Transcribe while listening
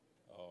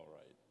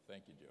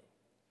Thank you, Joe.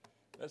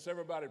 Let's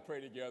everybody pray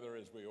together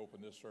as we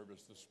open this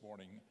service this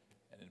morning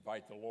and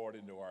invite the Lord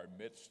into our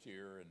midst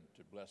here and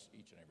to bless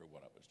each and every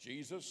one of us.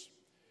 Jesus,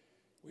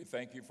 we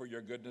thank you for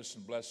your goodness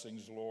and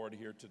blessings, Lord,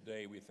 here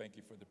today. We thank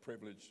you for the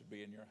privilege to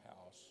be in your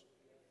house.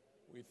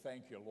 We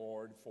thank you,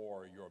 Lord,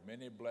 for your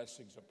many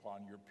blessings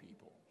upon your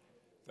people.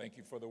 Thank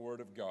you for the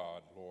word of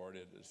God, Lord.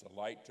 It is a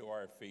light to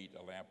our feet,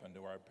 a lamp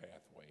unto our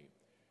pathway.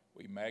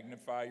 We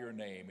magnify your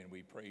name and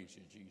we praise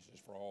you, Jesus,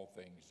 for all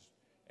things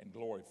and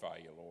glorify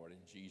you, Lord. In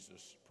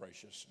Jesus'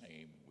 precious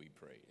name we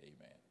pray.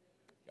 Amen.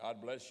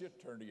 God bless you.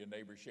 Turn to your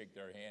neighbor, shake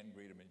their hand,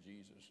 greet them in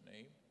Jesus'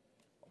 name.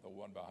 The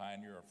one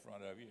behind you or in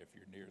front of you if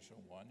you're near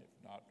someone. If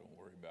not, don't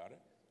worry about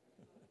it.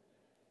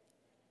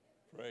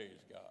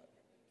 Praise God.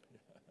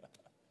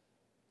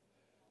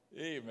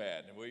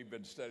 Amen. And we've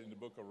been studying the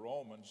book of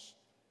Romans.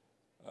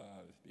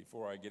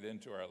 Before I get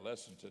into our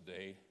lesson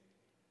today,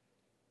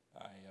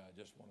 I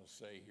just want to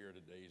say here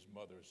today's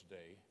Mother's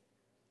Day,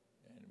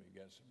 and we've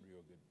got some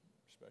real good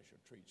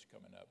special treats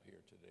coming up here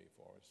today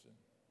for us in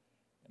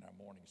our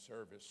morning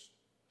service.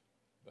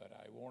 But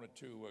I wanted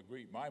to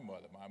greet my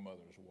mother. My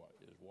mother is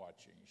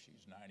watching.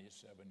 She's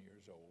 97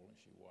 years old, and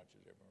she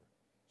watches every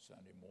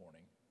Sunday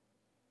morning.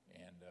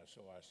 And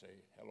so I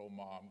say, hello,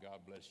 Mom.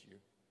 God bless you.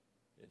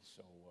 It's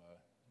so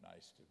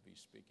nice to be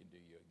speaking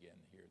to you again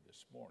here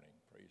this morning.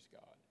 Praise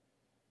God.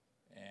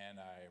 And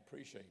I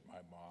appreciate my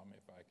mom,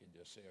 if I can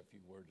just say a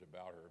few words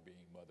about her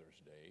being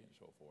Mother's Day and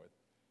so forth.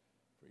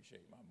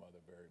 Appreciate my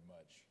mother very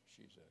much.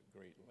 She's a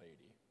great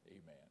lady.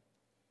 Amen.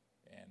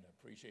 And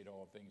appreciate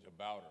all things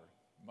about her.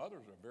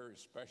 Mothers are very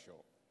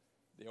special.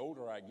 The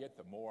older I get,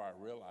 the more I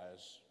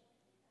realize,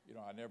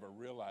 I never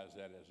realized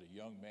that as a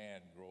young man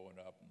growing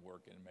up and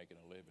working and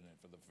making a living and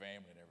for the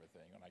family and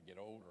everything. When I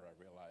get older, I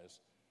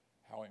realize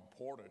how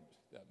important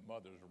that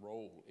mother's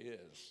role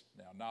is.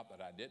 Now, not that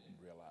I didn't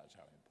realize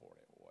how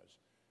important it was,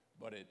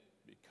 but it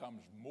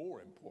becomes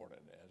more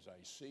important as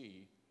I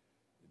see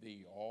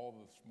all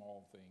the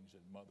small things that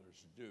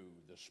mothers do,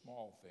 the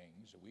small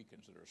things that we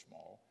consider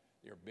small.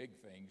 They're big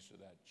things to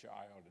that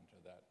child and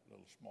to that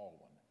little small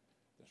one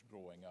that's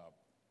growing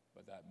up.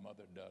 But that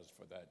mother does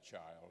for that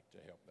child to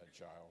help that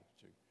child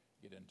to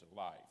get into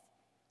life.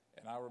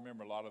 And I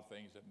remember a lot of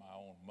things that my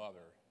own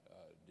mother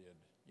did,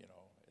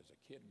 as a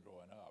kid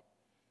growing up.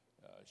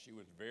 She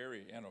was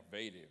very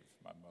innovative,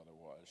 my mother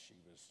was. She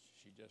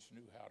just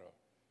knew how to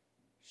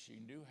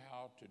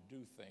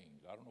do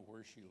things. I don't know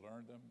where she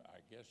learned them.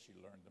 I guess she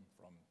learned them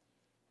from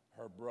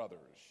her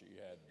brothers. She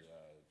had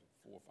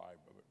four or five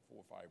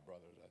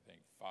brothers, I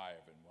think,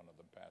 five, and one of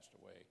them passed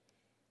away.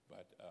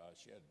 But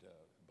she had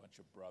a bunch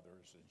of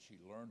brothers, and she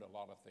learned a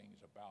lot of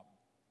things about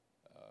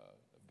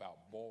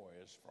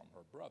boys from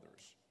her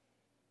brothers.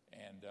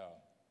 And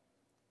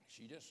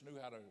she just knew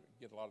how to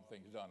get a lot of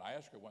things done. I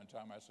asked her one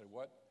time, I said,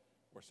 what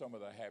were some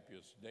of the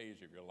happiest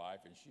days of your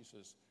life? And she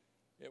says,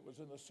 it was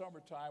in the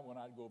summertime when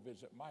I'd go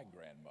visit my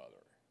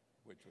grandmother,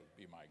 which would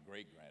be my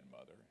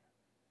great-grandmother.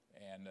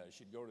 And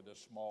she'd go to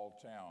this small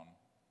town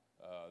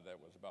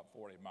that was about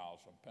 40 miles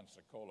from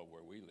Pensacola,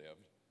 where we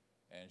lived,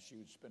 and she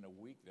would spend a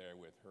week there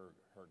with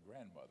her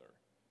grandmother.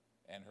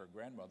 And her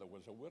grandmother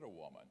was a widow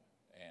woman,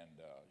 and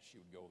she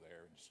would go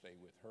there and stay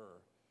with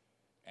her.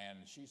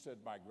 And she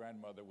said my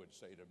grandmother would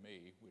say to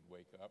me, we'd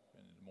wake up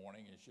in the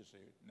morning, and she'd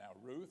say, now,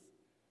 Ruth,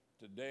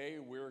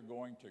 today we're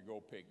going to go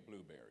pick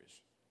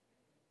blueberries.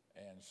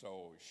 And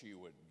so she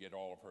would get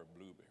all of her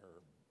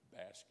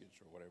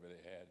baskets or whatever they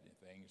had and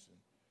things,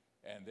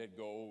 and they'd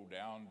go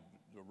down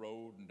the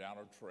road and down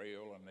a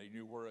trail, and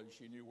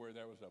she knew where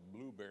there was a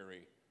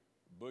blueberry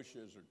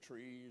bushes or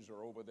trees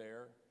or over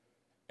there.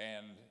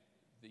 And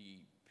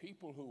the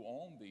people who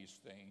owned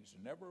these things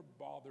never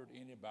bothered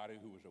anybody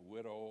who was a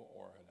widow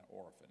or an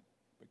orphan,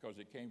 because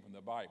it came from the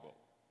Bible.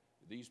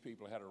 These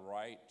people had a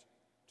right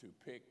to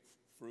pick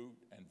fruit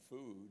and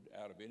food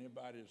out of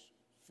anybody's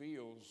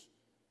fields,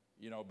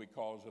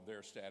 because of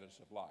their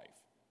status of life.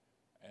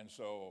 And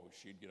so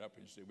she'd get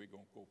up and say, we're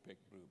going to go pick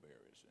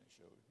blueberries. And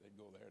so they'd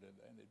go there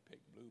and they'd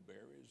pick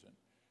blueberries and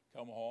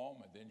come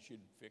home, and then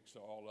she'd fix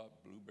all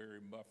up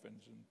blueberry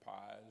muffins and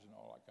pies and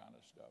all that kind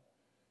of stuff.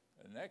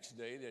 And the next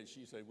day that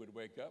she said we'd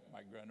wake up,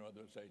 my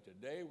grandmother would say,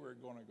 today we're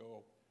going to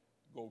go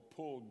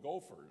pull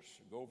gophers.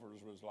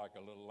 Gophers was like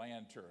a little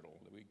land turtle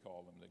that we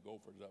call them. The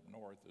gophers up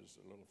north is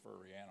a little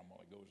furry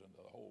animal that goes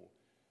into the hole.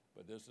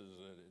 But this is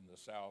in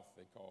the south,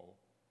 they call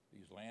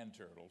these land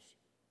turtles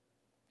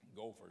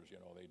gophers.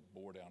 They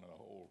bore down in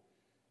the hole.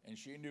 And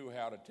she knew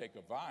how to take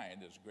a vine,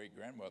 this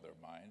great-grandmother of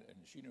mine,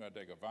 and she knew how to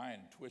take a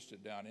vine and twist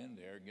it down in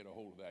there and get a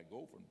hold of that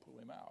gopher and pull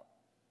him out.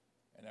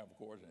 And of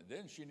course, and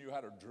then she knew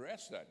how to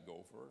dress that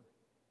gopher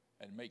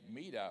and make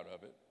meat out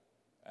of it,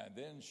 and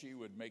then she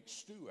would make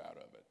stew out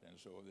of it. And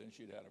so then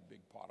she'd had a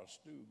big pot of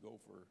stew,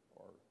 gopher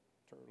or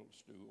turtle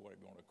stew,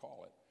 whatever you want to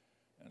call it.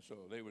 And so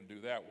they would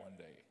do that one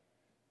day.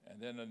 And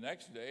then the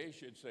next day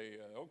she'd say,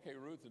 okay,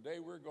 Ruth, today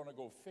we're going to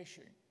go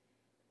fishing.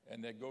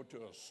 And they'd go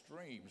to a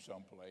stream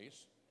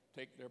someplace,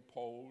 take their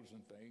poles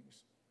and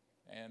things,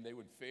 and they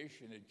would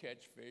fish, and they'd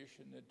catch fish,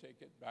 and they'd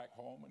take it back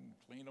home and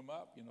clean them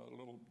up,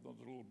 those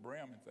little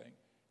brim and thing,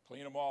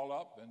 clean them all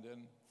up, and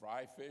then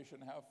fry fish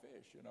and have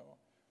fish,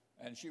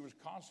 And she was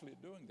constantly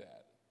doing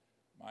that.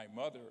 My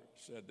mother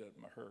said that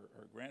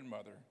her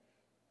grandmother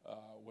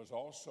was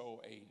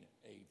also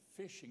a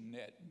fishing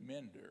net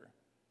mender.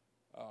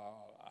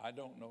 I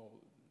don't know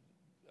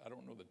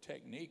the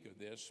technique of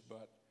this,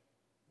 but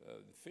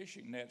the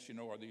fishing nets,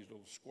 are these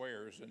little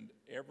squares, and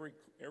every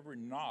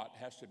knot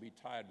has to be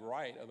tied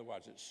right,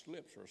 otherwise it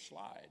slips or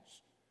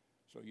slides.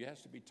 So it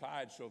has to be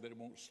tied so that it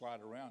won't slide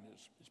around.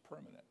 It's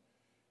permanent.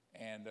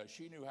 And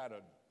she knew how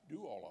to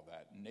do all of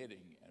that,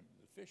 knitting and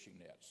the fishing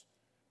nets.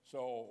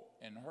 So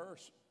in her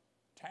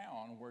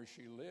town where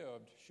she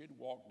lived, she'd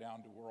walk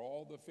down to where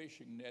all the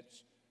fishing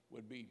nets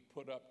would be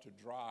put up to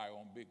dry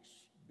on big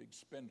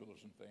spindles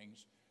and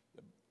things.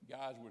 The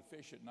guys would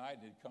fish at night,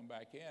 and they'd come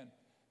back in,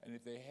 and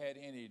if they had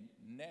any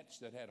nets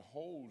that had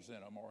holes in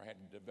them or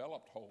had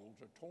developed holes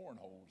or torn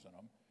holes in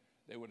them,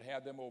 they would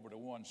have them over to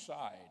one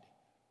side,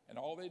 and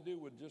all they do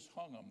was just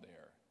hung them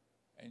there.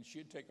 And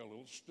she'd take a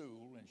little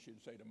stool, and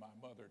she'd say to my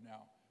mother,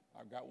 "Now,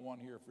 I've got one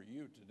here for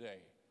you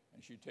today."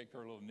 And she'd take her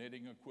little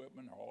knitting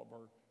equipment, all of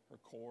her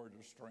cords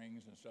or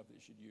strings and stuff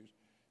that she'd use,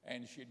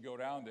 and she'd go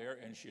down there,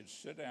 and she'd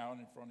sit down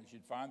in front of,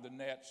 she'd find the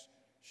nets,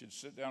 she'd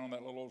sit down on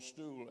that little old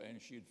stool, and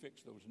she'd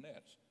fix those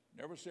nets.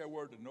 Never say a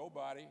word to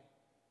nobody,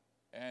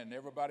 and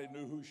everybody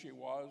knew who she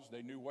was.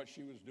 They knew what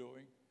she was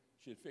doing.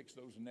 She'd fix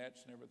those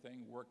nets and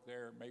everything, work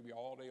there maybe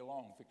all day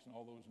long fixing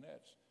all those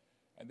nets.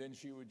 And then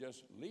she would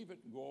just leave it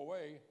and go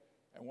away.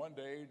 And one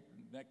day,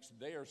 next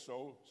day or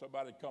so,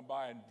 somebody would come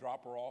by and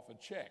drop her off a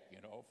check,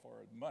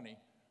 for money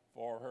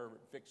for her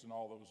fixing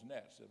all those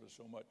nets. There was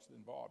so much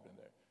involved in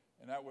there.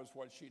 And that was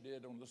what she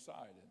did on the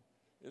side. And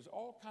there's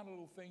all kind of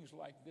little things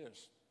like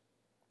this.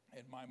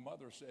 And my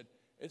mother said,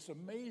 it's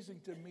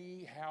amazing to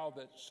me how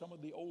that some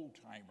of the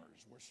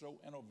old-timers were so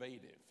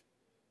innovative.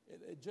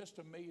 It just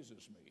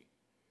amazes me.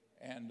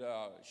 And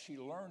she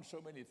learned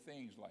so many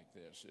things like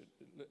this.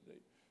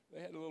 They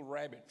had little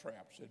rabbit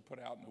traps they'd put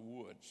out in the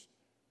woods.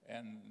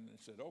 And they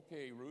said,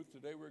 "Okay, Ruth,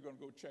 today we're going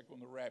to go check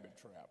on the rabbit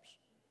traps."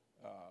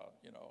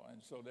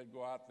 And so they'd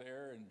go out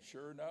there, and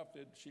sure enough,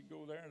 she'd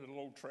go there, and the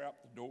little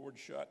trap, the door would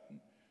shut, and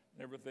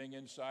everything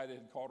inside it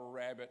had caught a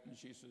rabbit. And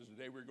she says,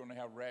 "Today we're going to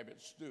have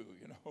rabbit stew,"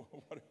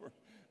 whatever.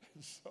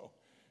 So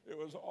it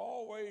was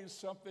always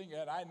something,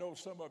 and I know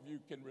some of you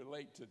can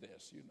relate to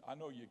this. I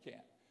know you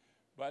can.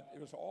 But it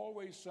was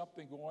always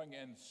something going,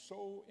 and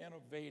so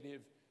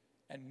innovative,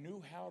 and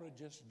knew how to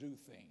just do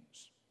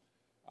things.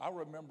 I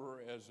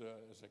remember as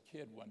a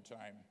kid one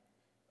time,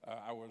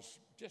 I was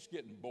just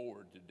getting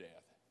bored to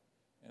death.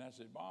 And I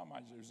said, "Mom,"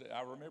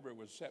 I remember it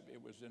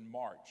was in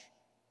March.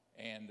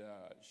 And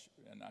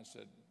I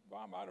said,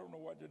 "Mom, I don't know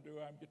what to do.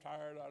 I'm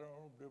tired. I don't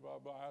know, blah, blah,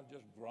 blah." I was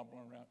just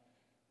grumbling around.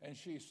 And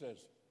she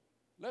says,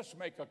 "Let's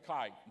make a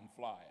kite and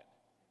fly it."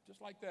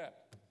 Just like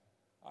that.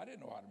 I didn't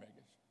know how to make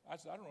it. I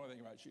said, "I don't know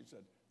anything about it." She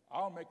said,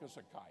 "I'll make us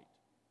a kite."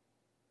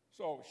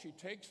 So she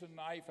takes a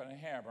knife and a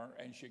hammer,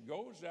 and she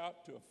goes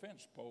out to a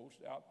fence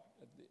post out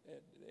at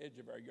the edge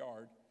of our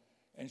yard,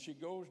 and she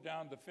goes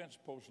down the fence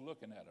post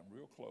looking at them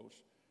real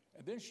close.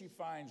 And then she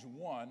finds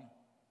one,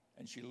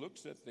 and she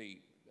looks at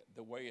the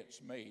way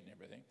it's made and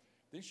everything.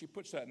 Then she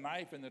puts that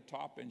knife in the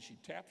top, and she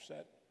taps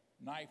that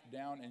knife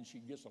down, and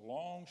she gets a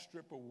long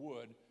strip of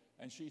wood,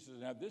 and she says,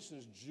 "Now, this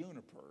is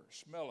juniper.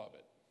 Smell of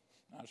it."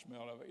 I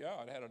smell of it.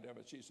 Yeah, it had a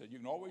difference. She said, "You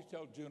can always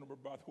tell juniper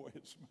by the way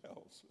it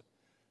smells."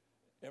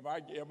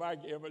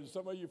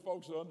 Some of you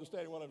folks are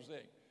understanding what I'm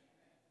saying.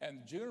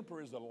 And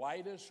juniper is the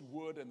lightest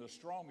wood and the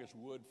strongest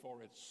wood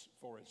for its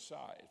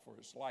size, for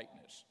its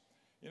lightness.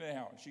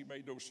 Anyhow, she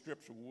made those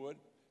strips of wood,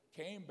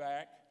 came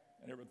back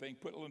and everything,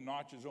 put little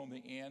notches on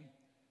the end,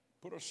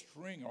 put a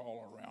string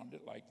all around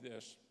it like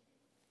this,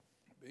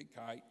 a big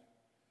kite,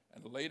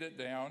 and laid it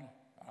down.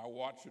 I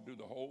watched her do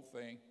the whole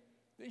thing.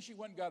 Then she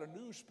went and got a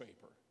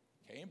newspaper,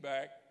 came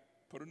back,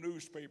 put a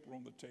newspaper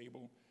on the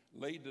table,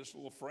 laid this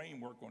little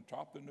framework on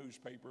top of the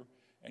newspaper,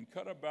 and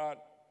cut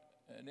about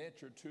an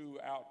inch or two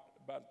out,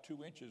 about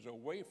 2 inches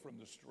away from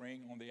the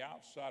string on the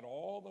outside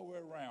all the way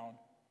around,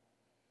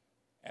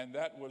 and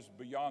that was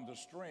beyond the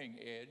string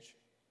edge.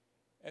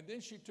 And then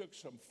she took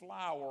some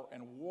flour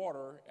and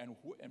water and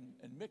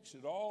mixed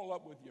it all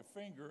up with your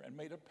finger and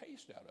made a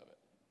paste out of it.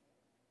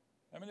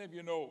 How many of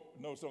you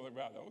know something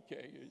about that?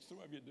 Okay, some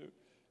of you do.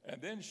 And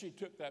then she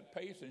took that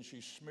paste and she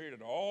smeared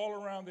it all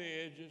around the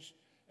edges,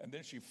 and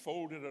then she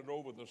folded it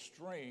over the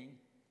string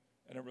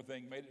and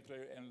everything, made it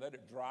clear, and let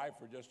it dry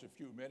for just a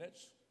few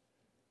minutes,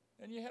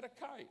 and you had a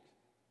kite.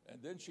 And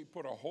then she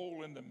put a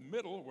hole in the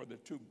middle where the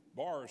two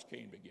bars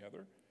came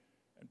together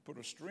and put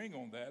a string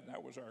on that, and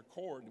that was our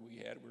cord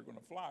we were going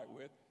to fly it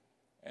with.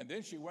 And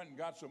then she went and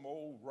got some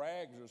old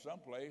rags or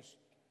someplace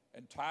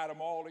and tied them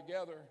all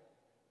together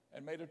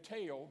and made a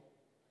tail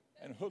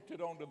and hooked it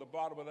onto the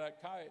bottom of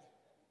that kite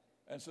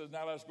and said,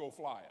 "Now let's go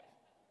fly it."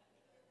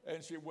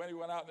 And she went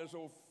out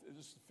in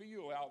this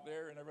field out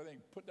there and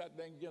everything, put that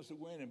thing against the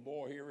wind, and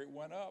boy, here it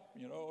went up,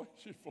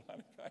 she's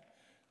flying a kite.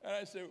 And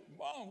I said,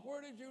 "Mom,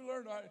 where did you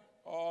learn that?"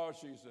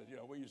 She said,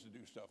 "We used to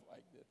do stuff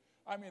like this."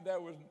 I mean,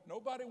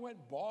 nobody went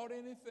and bought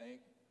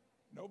anything.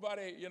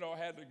 Nobody,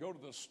 had to go to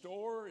the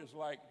store. It's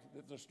like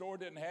if the store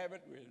didn't have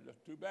it,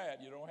 too bad,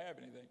 you don't have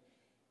anything.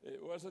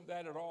 It wasn't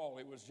that at all.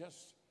 It was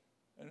just,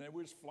 and it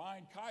was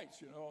flying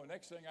kites,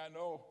 Next thing I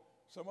know,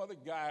 some other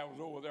guy was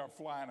over there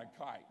flying a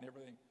kite and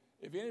everything.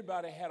 If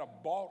anybody had a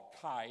bought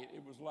kite,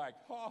 it was like,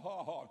 ha,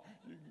 ha, ha.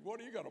 What,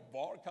 do you got a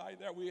bought kite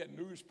there? We had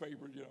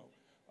newspapers,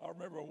 I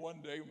remember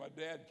one day when my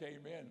dad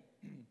came in,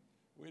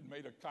 we had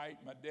made a kite.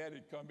 My dad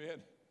had come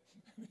in.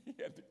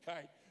 He had the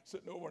kite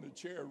sitting over in a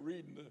chair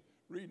reading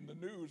the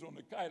news on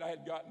the kite. I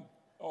had gotten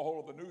a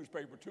hold of the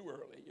newspaper too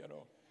early,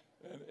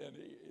 and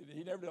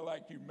he never did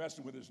like you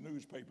messing with his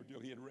newspaper till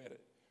he had read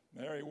it.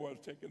 And there he was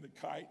taking the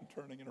kite and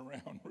turning it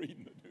around,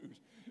 reading the news.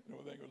 And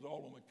everything was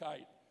all on the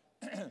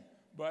kite.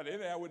 But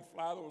anyway, I would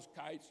fly those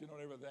kites, and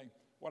everything.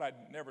 What I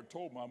never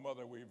told my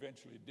mother we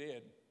eventually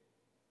did,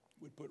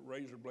 we'd put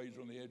razor blades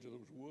on the edge of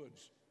those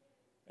woods.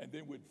 And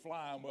then we'd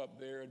fly them up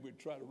there, and we'd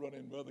try to run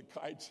into other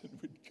kites, and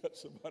we'd cut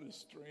somebody's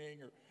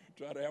string or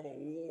try to have a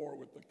war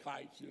with the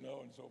kites, and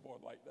so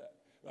forth like that.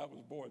 That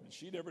was boy.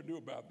 She never knew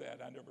about that.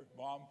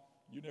 Mom,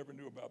 you never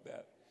knew about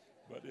that.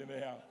 But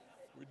anyhow,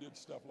 we did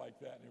stuff like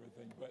that and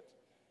everything. But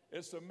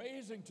it's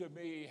amazing to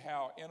me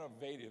how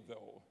innovative,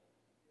 though,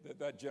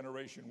 that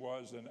generation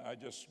was, and I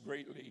just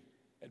greatly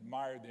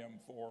admire them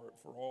for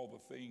all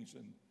the things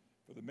and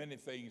for the many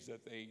things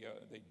that they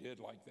did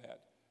like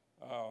that.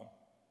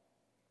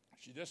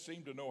 She just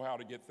seemed to know how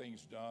to get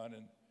things done,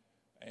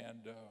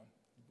 and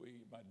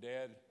my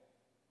dad,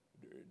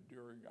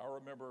 I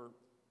remember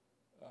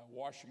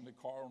washing the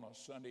car on a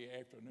Sunday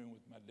afternoon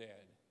with my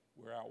dad.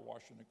 We were out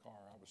washing the car.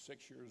 I was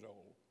 6 years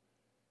old,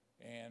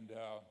 and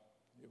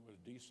it was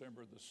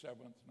December the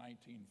 7th,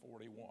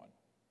 1941.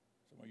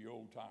 Some of you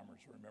old-timers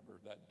remember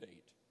that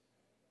date.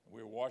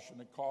 We were washing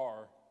the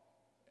car,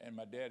 and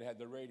my dad had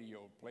the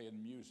radio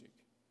playing music.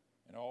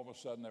 And all of a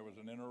sudden, there was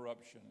an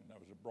interruption, and there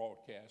was a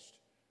broadcast.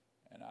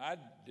 And I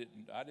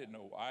didn't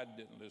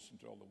listen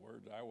to all the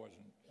words. I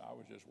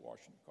was just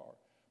washing the car.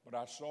 But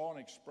I saw an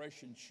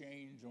expression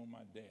change on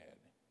my dad.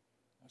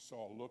 I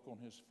saw a look on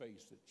his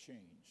face that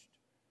changed.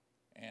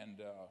 And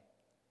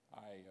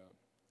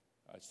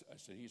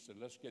he said,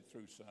 let's get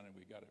through, son, and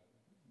we got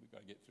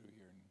to get through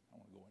here, and I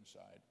want to go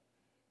inside.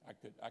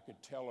 I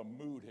could tell a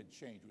mood had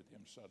changed with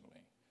him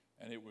suddenly,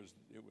 and it was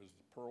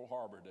Pearl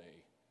Harbor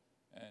Day,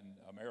 and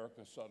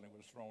America suddenly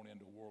was thrown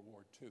into World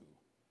War II,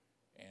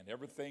 and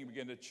everything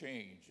began to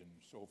change and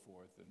so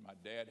forth. And my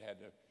dad had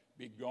to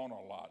be gone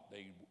a lot.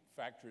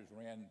 Factories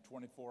ran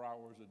 24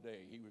 hours a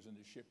day. He was in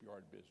the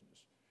shipyard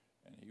business,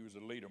 and he was a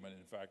leaderman,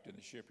 in fact, in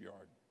the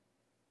shipyard,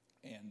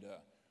 and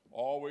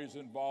always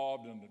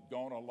involved and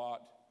gone a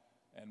lot.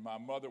 And my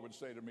mother would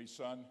say to me,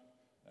 son,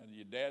 and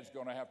your dad's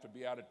going to have to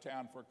be out of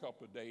town for a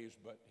couple of days,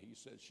 but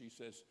she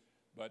says,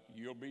 but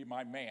you'll be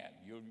my man.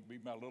 You'll be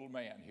my little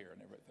man here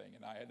and everything.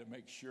 And I had to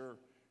make sure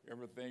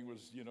everything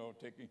was,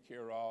 taken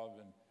care of.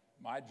 And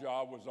my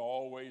job was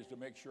always to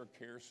make sure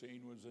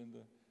kerosene was in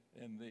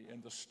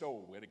the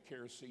stove. We had a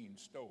kerosene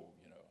stove,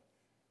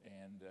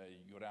 And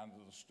you go down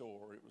to the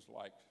store. It was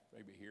like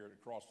maybe here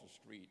across the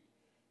street.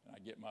 And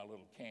I'd get my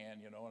little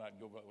can, and I'd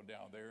go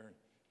down there. And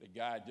the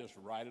guy just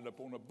write it up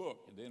on a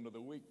book. At the end of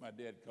the week, my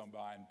dad come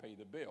by and pay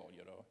the bill,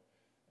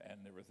 and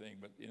everything.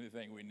 But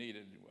anything we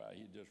needed,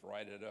 he'd just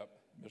write it up,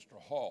 Mr.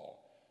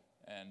 Hall.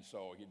 And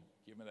so he'd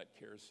give me that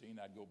kerosene.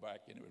 I'd go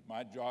back in. It was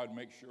my job to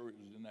make sure it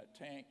was in that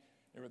tank,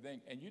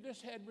 everything. And you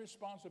just had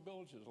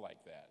responsibilities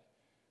like that.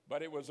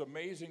 But it was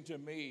amazing to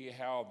me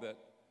how that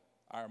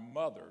our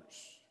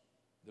mothers,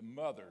 the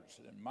mothers,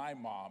 and my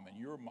mom and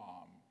your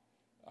mom,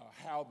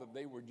 how that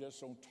they were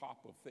just on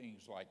top of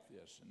things like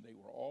this, and they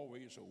were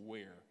always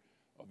aware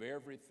of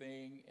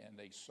everything, and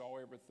they saw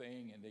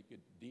everything, and they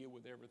could deal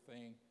with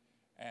everything,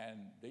 and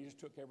they just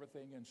took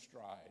everything in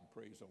stride,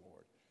 praise the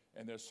Lord.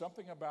 And there's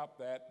something about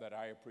that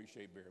I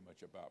appreciate very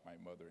much about my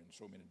mother in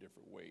so many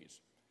different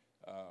ways.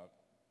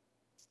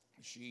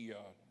 She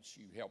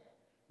helped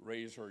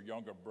raise her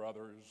younger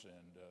brothers,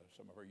 and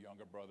some of her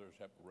younger brothers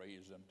helped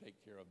raise them,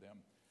 take care of them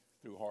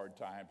through hard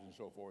times and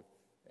so forth.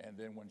 And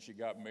then when she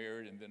got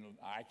married and then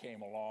I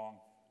came along,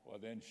 well,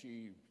 then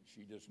she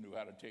just knew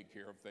how to take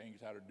care of things,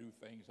 how to do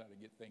things, how to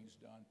get things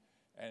done.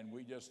 And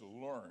we just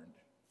learned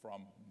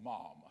from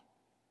Mom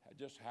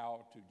just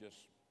how to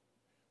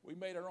we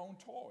made our own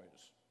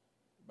toys.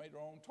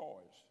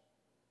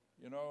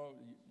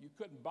 You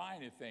couldn't buy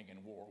anything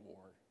in World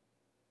War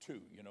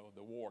II.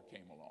 The war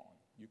came along.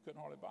 You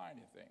couldn't hardly buy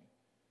anything.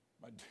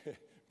 My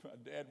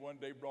dad one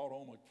day brought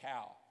home a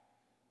cow.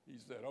 He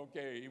said,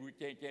 okay, we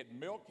can't get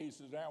milk. He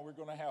says, now we're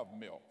going to have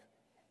milk.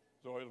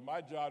 So it was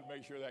my job to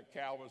make sure that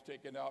cow was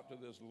taken out to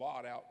this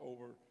lot out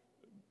over,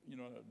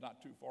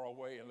 not too far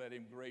away, and let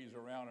him graze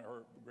around and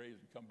graze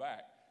and come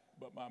back.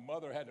 But my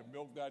mother had to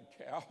milk that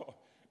cow.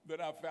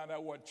 Then I found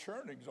out what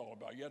churning's all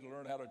about. You had to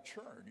learn how to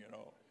churn,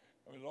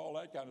 I mean, all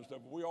that kind of stuff.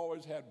 We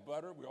always had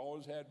butter. We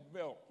always had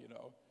milk,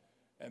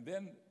 And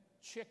then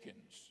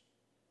chickens.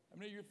 I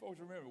mean, you folks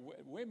remember,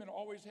 women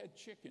always had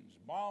chickens.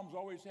 Moms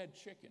always had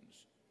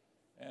chickens.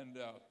 And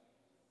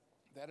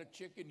they had a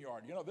chicken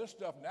yard. This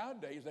stuff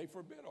nowadays, they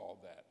forbid all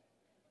that.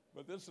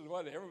 But this is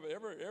what just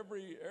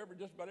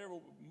about every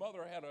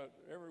mother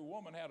every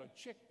woman had a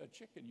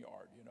chicken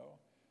yard,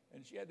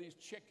 and she had these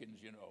chickens,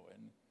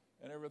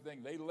 and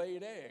everything. They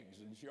laid eggs,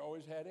 and she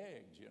always had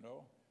eggs,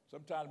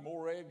 Sometimes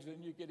more eggs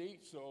than you could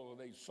eat, so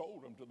they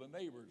sold them to the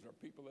neighbors or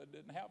people that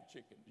didn't have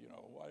chickens,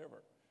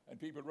 whatever. And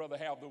people would rather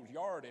have those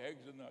yard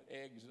eggs than the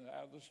eggs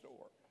out of the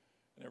store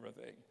and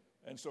everything.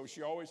 And so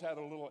she always had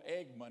a little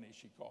egg money,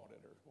 she called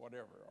it, or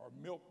whatever, or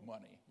milk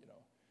money,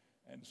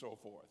 and so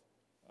forth.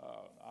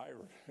 I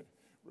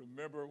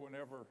remember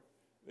whenever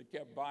they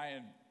kept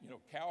buying,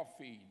 cow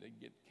feed. They'd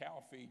get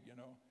cow feed,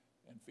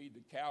 and feed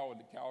the cow, and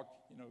the cow,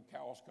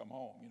 cows come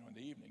home, in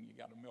the evening. You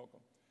got to milk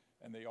them.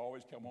 And they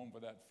always come home for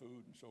that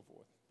food and so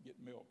forth, get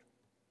milked.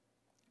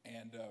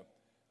 And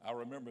I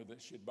remember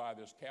that she'd buy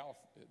this cow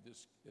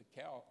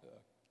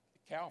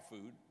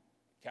food,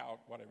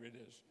 whatever it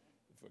is,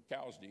 for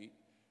cows to eat,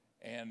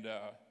 and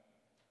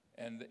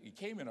it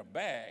came in a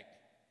bag.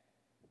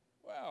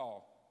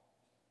 Well,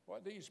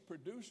 what these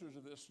producers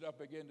of this stuff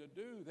began to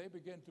do, they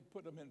began to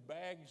put them in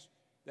bags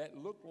that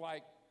looked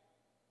like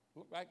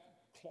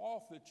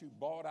cloth that you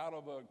bought out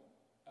of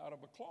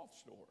a cloth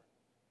store.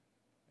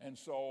 And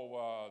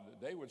so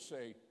they would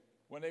say,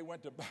 when they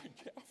went to buy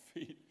cow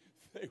feed,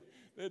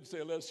 they'd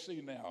say, let's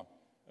see now.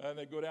 And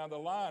they'd go down the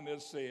line,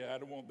 they'd say, I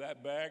don't want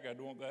that bag, I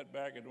don't want that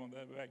bag, I don't want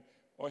that bag.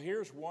 Well,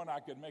 here's one I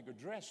could make a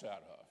dress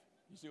out of.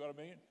 You see what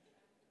I mean?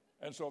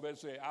 And so they'd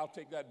say, I'll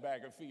take that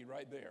bag of feed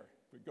right there,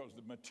 because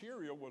the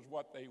material was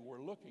what they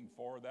were looking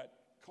for, that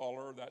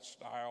color, that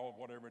style,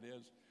 whatever it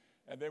is.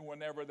 And then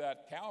whenever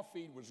that cow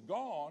feed was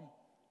gone,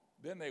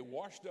 then they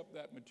washed up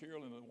that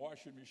material in the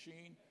washing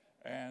machine,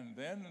 and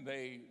then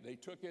they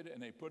took it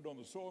and they put it on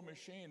the sewing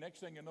machine. Next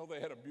thing you know, they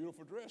had a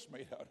beautiful dress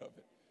made out of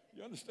it.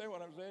 You understand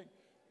what I'm saying?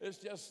 It's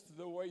just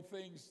the way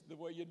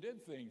you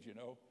did things,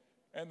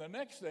 And the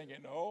next thing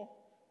you know,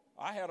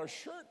 I had a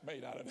shirt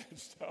made out of that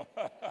stuff.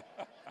 I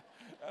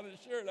had a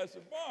shirt. I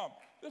said, Mom,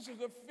 this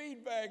is a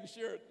feed bag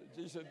shirt.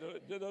 She said,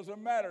 it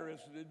doesn't matter.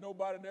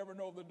 Nobody never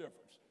know the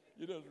difference.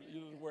 You just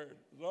wear it.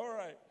 It's all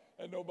right.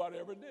 And nobody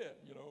ever did.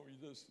 You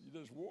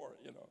just wore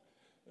it,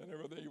 and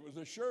everything. It was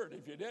a shirt.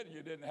 If you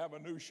didn't have a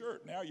new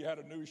shirt. Now you had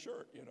a new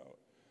shirt,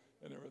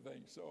 and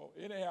everything. So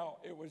anyhow,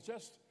 it was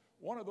just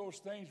one of those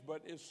things,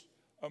 but it's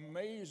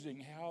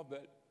amazing how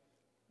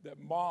that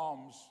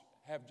moms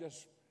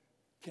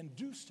can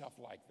do stuff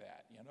like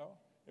that,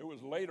 It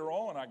was later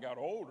on, I got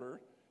older,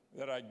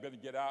 that I'd better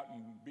get out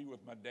and be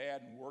with my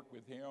dad and work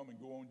with him and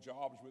go on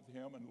jobs with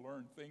him and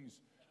learn things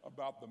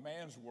about the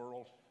man's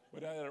world.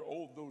 But I had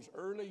those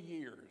early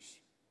years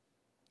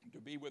to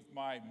be with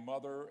my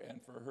mother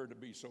and for her to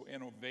be so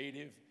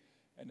innovative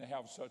and to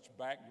have such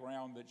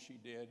background that she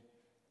did.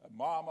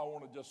 Mom, I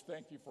want to just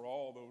thank you for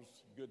all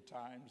those good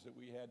times that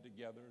we had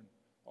together and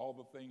all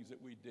the things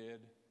that we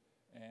did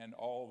and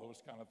all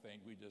those kind of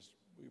things.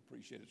 We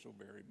appreciate it so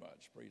very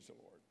much. Praise the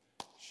Lord.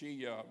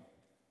 She,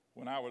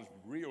 when I was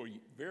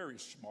very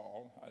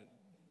small,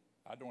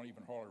 I don't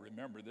even hardly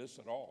remember this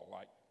at all,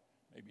 like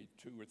maybe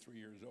 2 or 3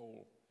 years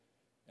old.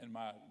 And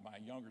my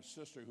younger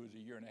sister, who's a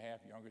year and a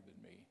half younger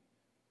than me,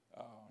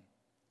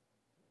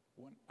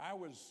 when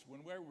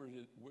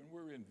we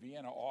were in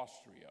Vienna,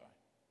 Austria,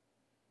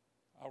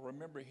 I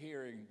remember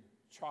hearing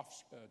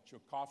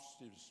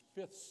Tchaikovsky's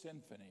Fifth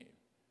Symphony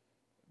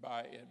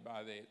by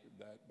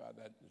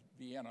that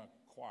Vienna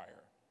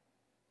choir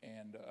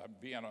and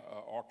Vienna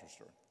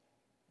orchestra,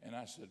 and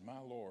I said, "My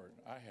Lord,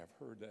 I have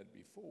heard that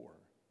before.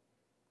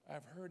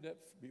 I've heard that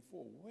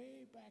before,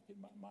 way back in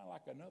my mind,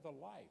 like another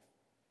life.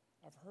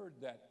 I've heard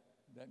that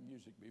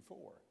music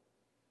before."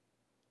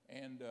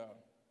 And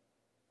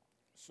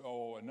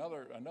so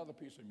another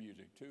piece of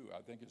music too,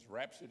 I think it's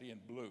Rhapsody in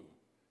Blue.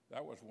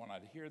 That was when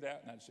I'd hear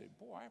that and I'd say,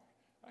 boy,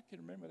 I can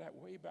remember that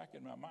way back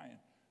in my mind.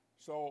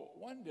 So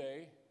one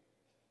day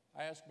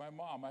I asked my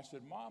mom, I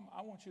said, Mom,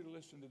 I want you to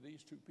listen to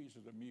these two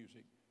pieces of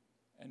music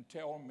and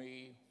tell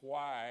me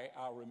why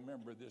I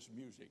remember this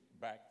music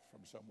back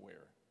from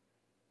somewhere.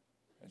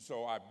 And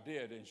so I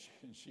did,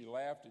 and she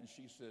laughed and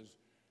she says,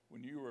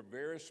 when you were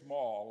very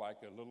small, like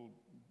a little,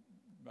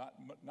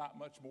 not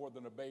much more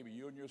than a baby,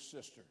 you and your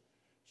sister,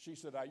 she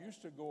said, I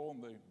used to go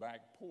on the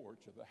back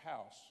porch of the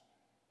house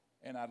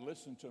and I'd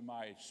listen to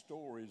my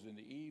stories in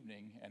the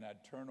evening and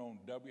I'd turn on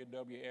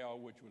WWL,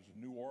 which was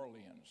New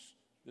Orleans.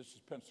 This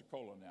is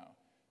Pensacola now.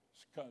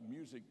 It's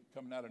music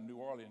coming out of New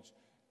Orleans.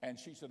 And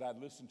she said, I'd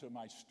listen to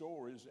my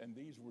stories and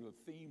these were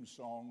the theme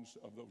songs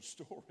of those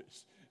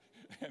stories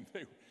and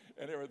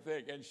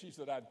everything. And she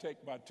said, I'd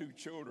take my two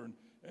children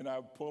and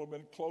I'd pull them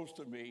in close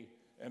to me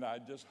and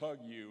I'd just hug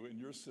you and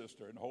your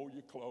sister and hold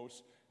you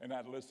close and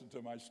I'd listen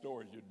to my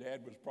stories. Your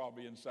dad was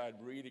probably inside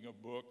reading a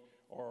book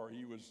or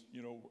he was,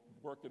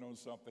 working on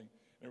something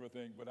and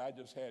everything, but I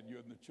just had you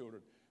and the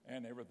children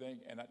and everything.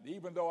 And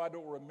even though I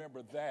don't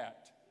remember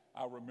that,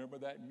 I remember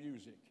that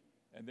music.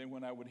 And then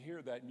when I would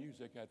hear that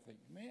music, I'd think,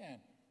 man,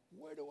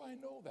 where do I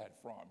know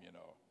that from,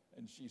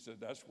 And she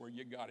said, that's where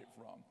you got it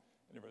from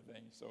and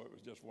everything. So it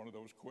was just one of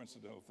those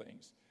coincidental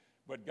things.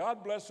 But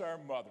God bless our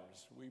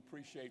mothers. We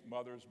appreciate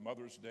mothers,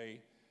 Mother's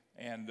Day.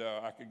 And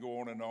I could go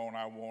on and on.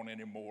 I won't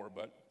anymore,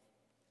 but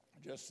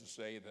just to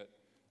say that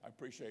I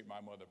appreciate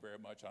my mother very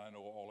much. I know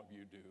all of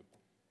you do.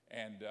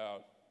 And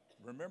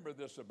remember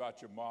this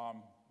about your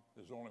mom.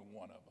 There's only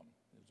one of them.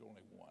 There's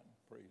only one.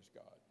 Praise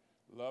God.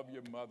 Love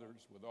your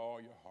mothers with all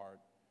your heart.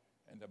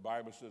 And the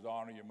Bible says,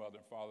 honor your mother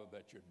and father,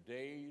 that your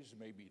days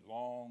may be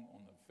long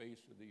on the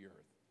face of the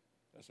earth.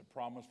 That's a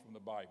promise from the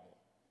Bible.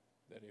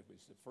 That it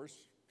was the first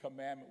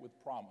commandment with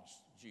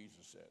promise,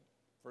 Jesus said.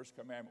 First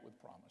commandment with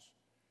promise.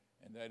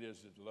 And that is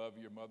to love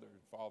your mother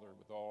and father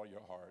with all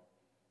your heart.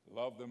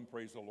 Love them,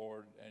 praise the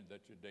Lord, and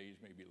that your days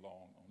may be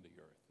long on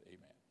the earth.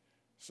 Amen.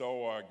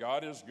 So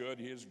God is good.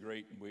 He is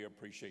great, and we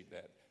appreciate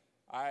that.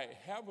 I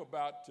have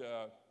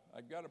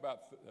I've got about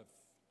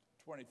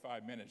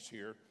 25 minutes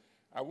here.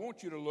 I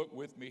want you to look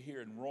with me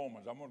here in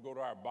Romans. I'm going to go to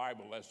our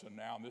Bible lesson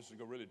now, and this is going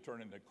to really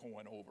turn into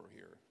going over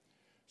here.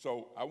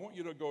 So I want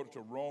you to go to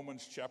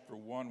Romans chapter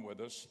 1 with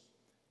us,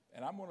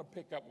 and I'm going to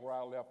pick up where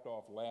I left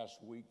off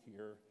last week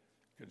here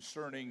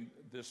concerning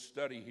this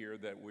study here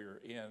that we're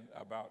in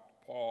about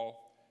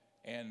Paul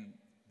and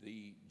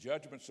the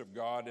judgments of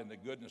God and the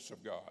goodness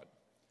of God.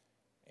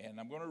 And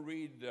I'm going to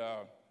read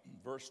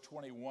verse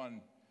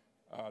 21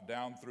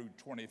 down through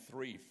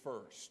 23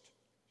 first.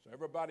 So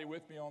everybody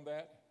with me on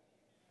that?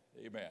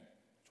 Amen.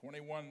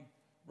 21,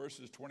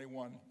 verses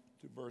 21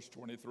 to verse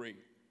 23.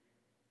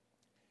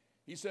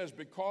 He says,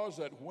 because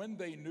that when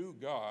they knew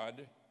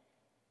God,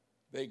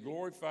 they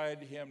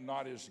glorified him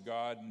not as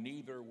God,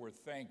 neither were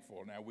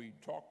thankful. Now, we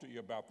talked to you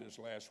about this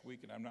last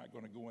week, and I'm not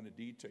going to go into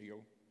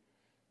detail.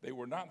 They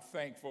were not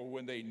thankful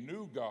when they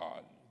knew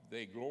God.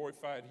 They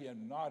glorified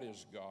him not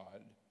as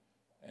God,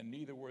 and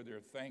neither were they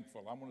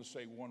thankful. I'm going to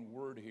say one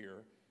word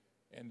here,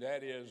 and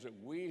that is that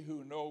we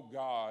who know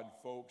God,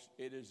 folks,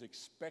 it is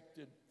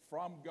expected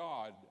from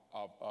God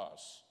of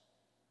us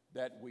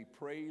that we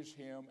praise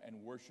him and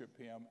worship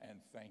him and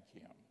thank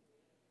him.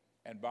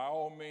 And by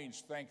all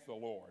means, thank the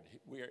Lord.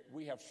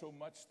 We have so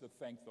much to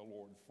thank the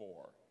Lord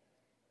for.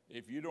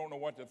 If you don't know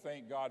what to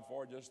thank God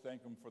for, just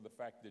thank him for the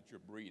fact that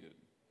you're breathing.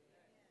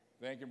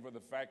 Thank him for the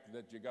fact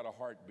that you got a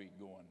heartbeat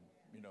going,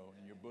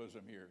 in your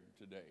bosom here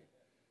today.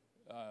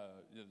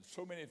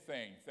 So many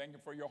things. Thank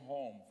him for your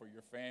home, for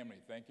your family.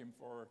 Thank him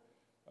for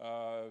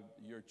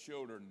your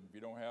children.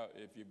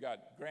 If you've got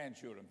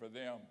grandchildren, for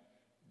them.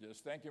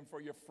 Just thank him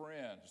for your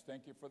friends.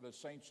 Thank him for the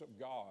saints of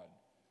God.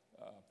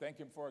 Thank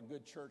him for a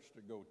good church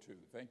to go to.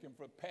 Thank him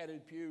for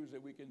padded pews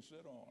that we can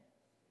sit on.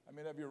 I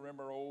mean, if you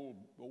remember old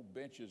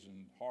benches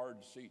and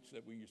hard seats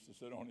that we used to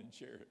sit on in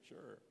chairs,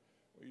 sure.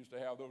 We used to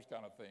have those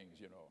kind of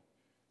things,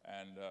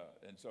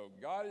 And so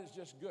God is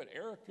just good.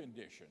 Air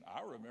condition.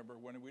 I remember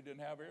when we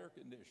didn't have air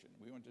conditioning.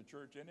 We went to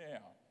church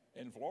anyhow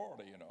in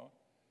Florida,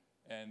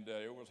 And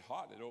it was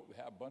hot. They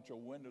had a bunch of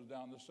windows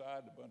down the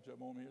side, a bunch of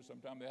them on here.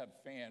 Sometimes they had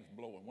fans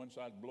blowing. One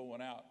side's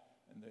blowing out,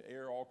 and the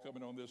air all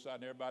coming on this side,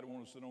 and everybody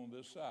wanted to sit on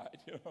this side,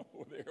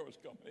 where the air was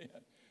coming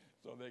in,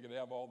 so they could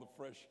have all the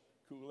fresh,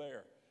 cool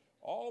air.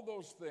 All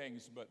those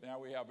things, but now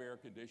we have air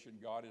conditioning.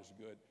 God is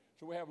good.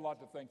 So we have a lot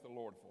to thank the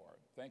Lord for.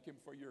 Thank him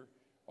for your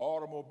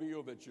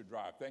automobile that you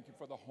drive. Thank him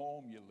for the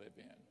home you live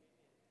in.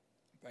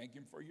 Thank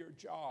him for your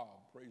job.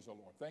 Praise the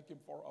Lord. Thank him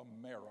for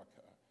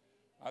America.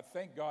 I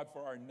thank God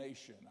for our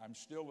nation. I'm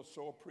still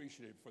so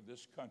appreciative for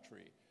this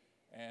country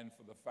and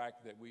for the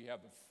fact that we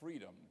have the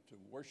freedom to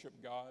worship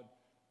God,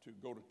 to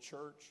go to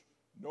church.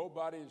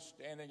 Nobody's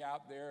standing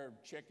out there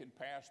checking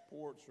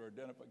passports or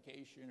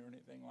identification or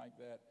anything like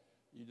that.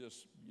 You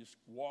just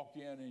walk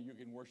in and you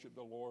can worship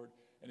the Lord.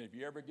 And if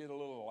you ever get a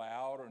little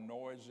loud or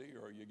noisy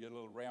or you get a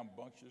little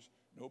rambunctious,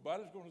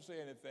 nobody's going to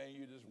say anything.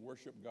 You just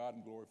worship God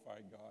and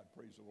glorify God.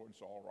 Praise the Lord.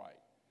 It's all right.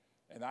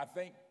 And I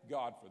thank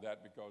God for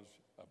that because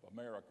of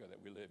America that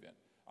we live in.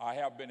 I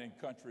have been in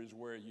countries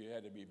where you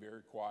had to be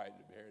very quiet,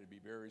 you had to be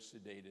very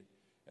sedated,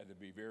 had to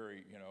be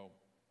very,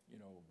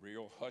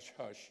 real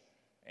hush-hush.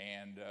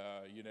 And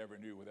you never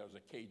knew whether there was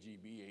a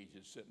KGB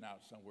agent sitting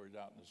out somewhere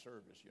out in the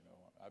service,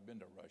 I've been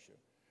to Russia,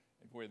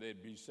 where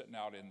they'd be sitting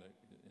out in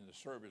the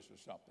service or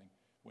something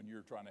when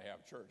you're trying to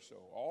have church. So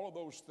all of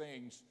those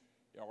things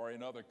are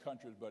in other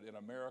countries, but in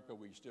America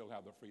we still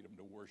have the freedom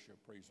to worship,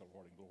 praise the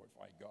Lord, and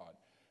glorify God.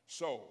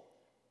 So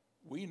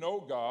we know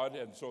God,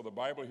 and so the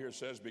Bible here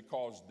says,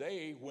 because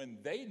when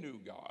they knew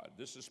God,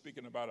 this is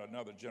speaking about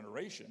another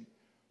generation,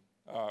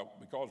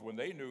 because when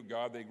they knew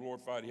God, they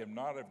glorified him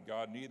not of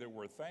God, neither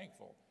were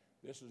thankful.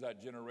 This is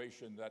that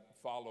generation that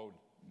followed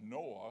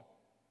Noah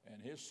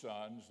and his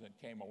sons that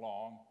came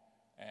along,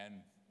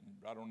 and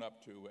right on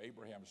up to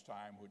Abraham's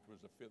time, which was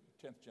the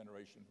 10th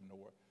generation from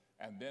Noah.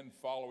 And then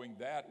following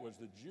that was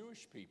the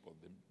Jewish people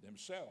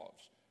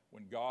themselves.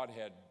 When God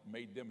had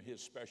made them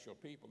his special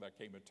people, there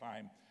came a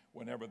time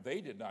whenever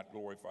they did not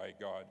glorify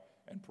God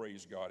and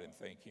praise God and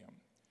thank him.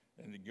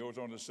 And it goes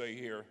on to say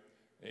here,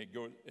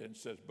 it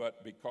says,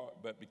 but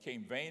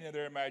became vain in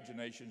their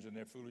imaginations, and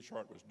their foolish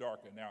heart was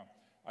darkened. Now,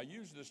 I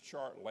used this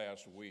chart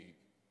last week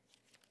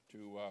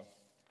to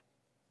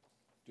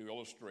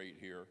illustrate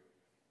here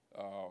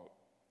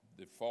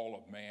the fall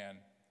of man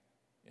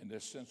in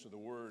this sense of the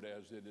word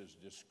as it is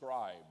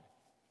described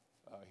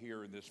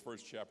here in this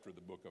first chapter of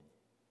the book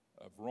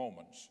of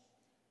Romans.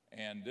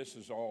 And this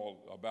is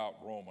all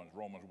about Romans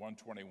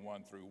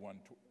 1:21 through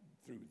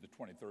the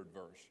 23rd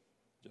verse.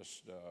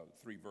 Just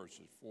 4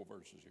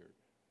 verses here.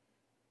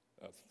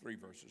 3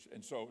 verses.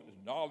 And so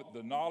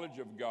the knowledge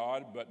of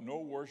God, but no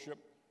worship,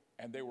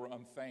 and they were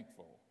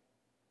unthankful.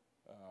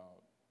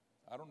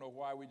 I don't know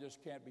why we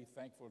just can't be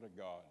thankful to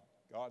God.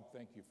 God,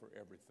 thank you for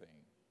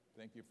everything.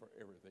 Thank you for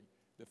everything.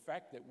 The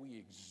fact that we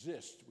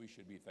exist, we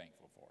should be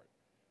thankful for it.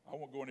 I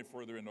won't go any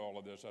further into all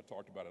of this. I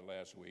talked about it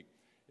last week.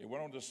 It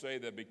went on to say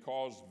that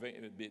because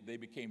they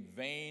became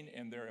vain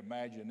in their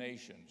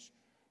imaginations,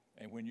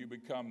 and when you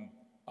become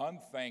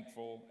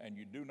unthankful and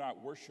you do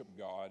not worship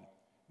God,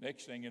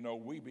 next thing you know,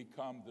 we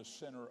become the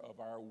center of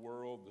our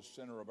world, the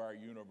center of our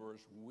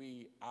universe.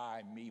 We,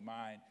 I, me,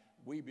 mine.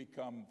 We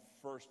become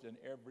first in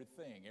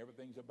everything.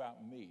 Everything's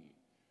about me,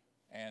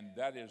 and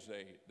that is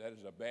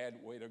a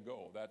bad way to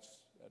go. That's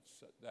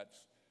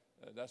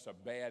a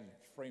bad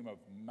frame of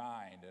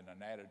mind and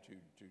an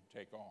attitude to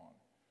take on.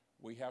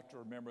 We have to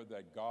remember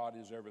that God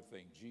is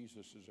everything.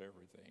 Jesus is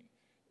everything,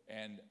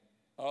 and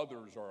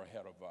others are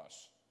ahead of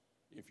us.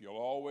 If you'll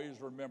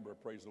always remember,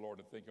 praise the Lord,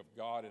 to think of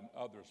God and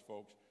others,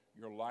 folks,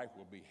 your life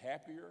will be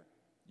happier,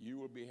 you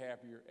will be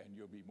happier, and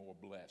you'll be more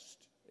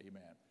blessed.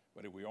 Amen.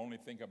 But if we only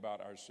think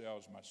about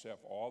ourselves, myself,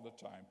 all the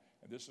time,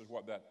 and this is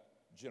what that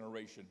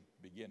generation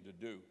began to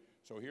do.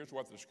 So here's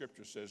what the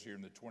scripture says here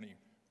in the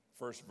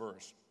 21st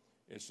verse.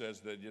 It says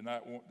that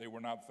they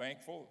were not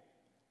thankful,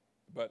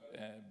 but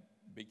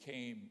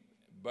became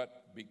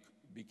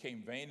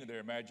vain in their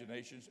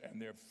imaginations,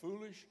 and their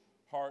foolish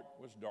heart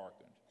was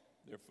darkened.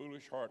 Their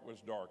foolish heart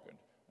was darkened.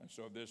 And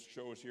so this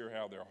shows here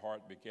how their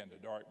heart began to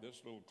darken.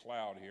 This little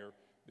cloud here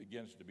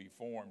begins to be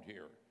formed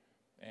here.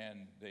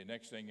 And the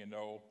next thing you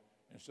know,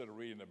 instead of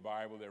reading the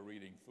Bible, they're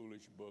reading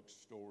foolish books,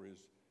 stories,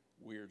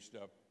 weird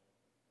stuff.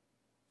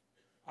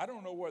 I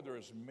don't know whether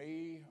it's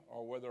me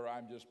or whether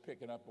I'm just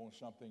picking up on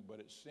something, but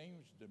it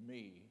seems to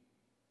me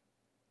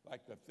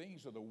like the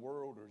things of the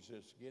world are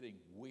just getting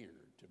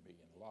weird to me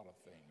in a lot of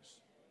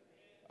things.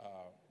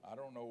 I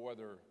don't know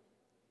whether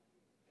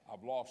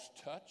I've lost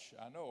touch.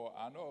 I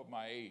know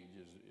my age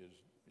is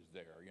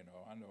there. You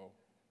know, I know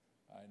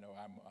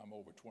I'm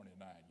over 29.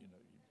 You know,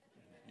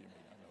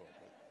 I know it.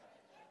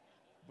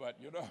 But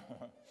you know,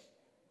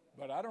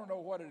 but I don't know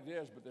what it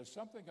is. But there's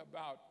something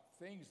about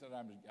things that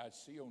I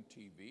see on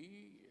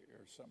TV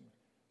or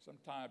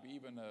sometimes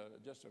even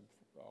just a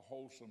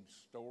wholesome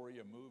story,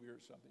 a movie or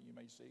something you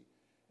may see.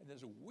 And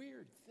there's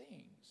weird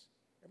things.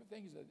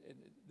 Everything's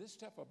this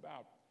stuff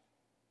about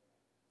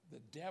the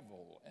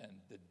devil and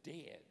the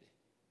dead.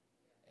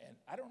 And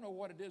I don't know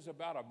what it is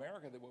about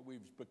America that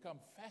we've become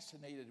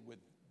fascinated with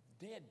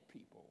dead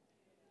people.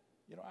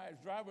 You know, I was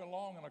driving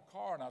along in a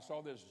car and I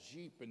saw this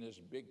Jeep and this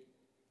big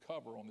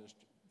cover on this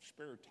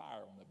spare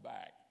tire on the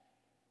back.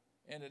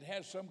 And it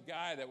has some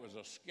guy that was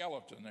a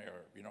skeleton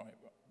there, you know,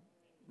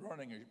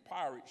 running a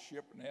pirate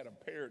ship and had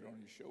a parrot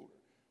on his shoulder.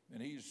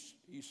 And he's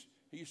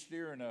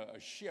steering a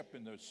ship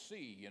in the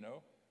sea, you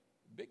know.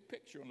 Big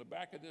picture on the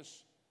back of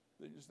this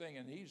thing,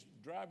 and he's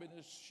driving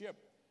this ship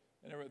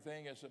and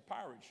everything. It's a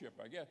pirate ship,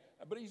 I guess.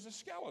 But he's a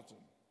skeleton.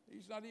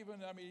 He's not even,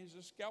 he's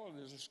a skeleton.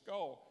 There's a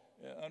skull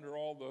under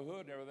all the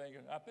hood and everything.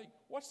 And I think,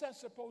 what's that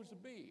supposed to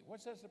be?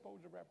 What's that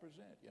supposed to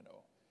represent, you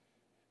know?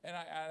 And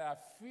I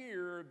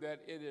fear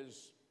that it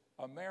is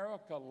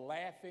America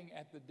laughing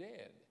at the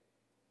dead.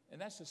 And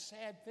that's a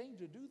sad thing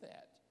to do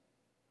that.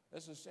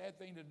 That's a sad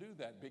thing to do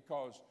that,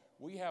 because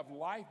we have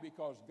life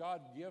because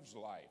God gives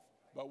life,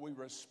 but we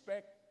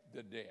respect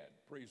the dead.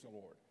 Praise the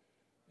Lord.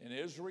 In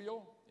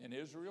Israel,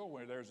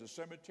 where there's a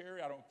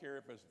cemetery, I don't care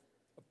if it's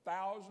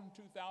 1,000,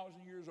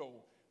 2,000 years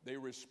old, they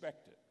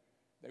respect it.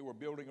 They were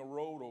building a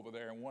road over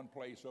there in one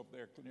place up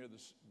there near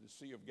the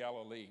Sea of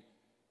Galilee,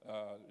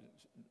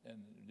 and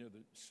near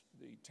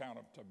the town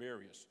of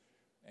Tiberias.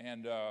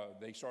 And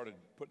they started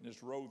putting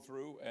this road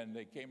through, and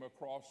they came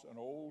across an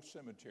old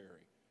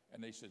cemetery.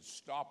 And they said,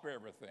 stop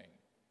everything.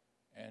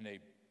 And they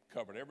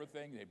covered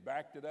everything. They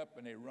backed it up,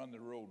 and they run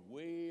the road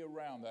way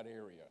around that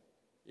area,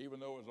 even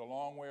though it was a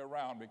long way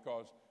around,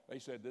 because they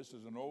said, this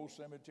is an old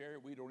cemetery.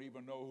 We don't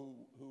even know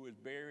who is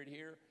buried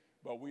here,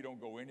 but we don't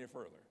go any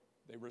further.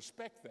 They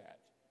respect that.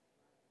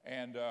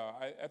 And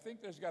I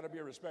think there's got to be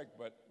a respect,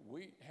 but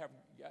we have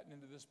gotten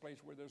into this place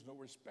where there's no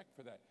respect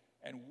for that.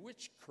 And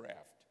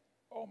witchcraft,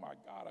 oh my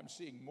God, I'm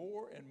seeing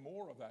more and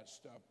more of that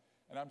stuff.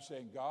 And I'm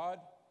saying, God,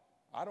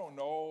 I don't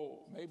know,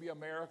 maybe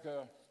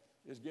America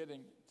is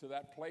getting to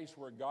that place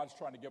where God's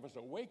trying to give us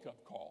a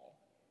wake-up call.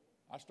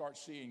 I start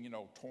seeing,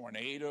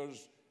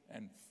 tornadoes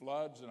and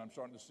floods, and I'm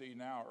starting to see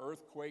now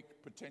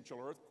potential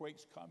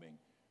earthquakes coming.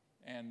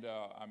 And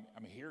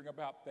I'm hearing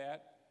about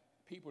that.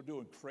 People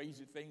doing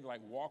crazy things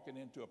like walking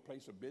into a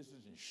place of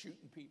business and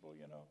shooting people,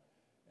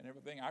 and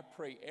everything. I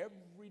pray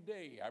every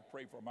day. I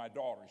pray for my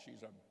daughter.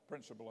 She's a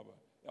principal of an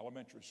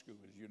elementary school,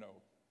 as you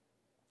know.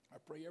 I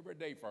pray every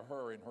day for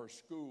her and her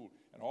school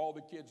and all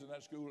the kids in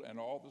that school and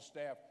all the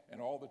staff and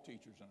all the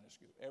teachers in that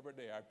school. Every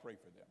day I pray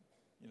for them,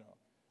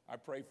 I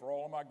pray for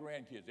all of my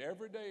grandkids.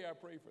 Every day I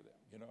pray for them,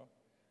 you know.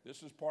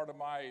 This is part of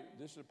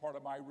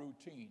my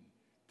routine.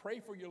 Pray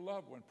for your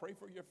loved one. Pray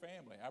for your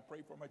family. I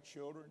pray for my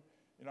children.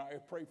 You know, I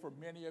pray for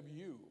many of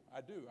you.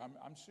 I do.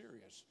 I'm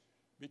serious.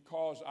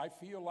 Because I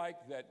feel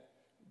like that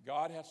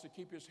God has to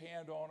keep his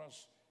hand on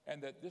us,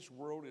 and that this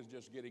world is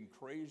just getting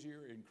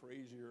crazier and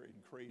crazier and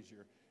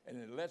crazier. And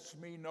it lets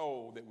me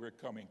know that we're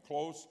coming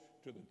close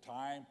to the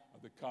time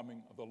of the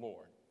coming of the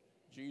Lord.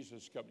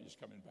 Jesus is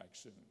coming back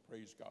soon.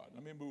 Praise God.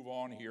 Let me move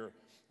on here.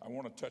 I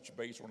want to touch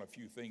base on a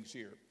few things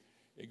here.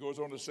 It goes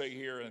on to say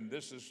here, and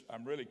this is,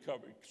 I'm really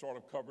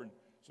covering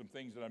some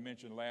things that I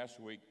mentioned last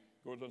week.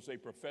 It goes on to say,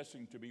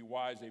 professing to be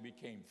wise, they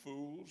became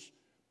fools.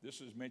 This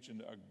is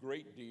mentioned a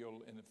great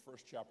deal in the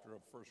first chapter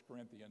of 1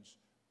 Corinthians,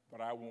 but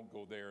I won't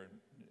go there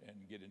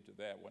and get into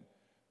that one.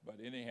 But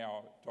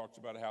anyhow, it talks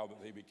about how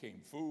that they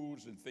became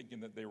fools and thinking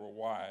that they were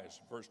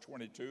wise. Verse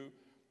 22,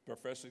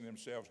 professing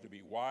themselves to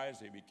be wise,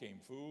 they became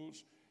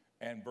fools.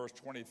 And verse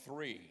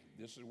 23,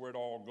 this is where it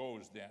all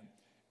goes then.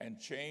 And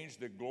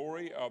changed the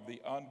glory of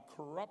the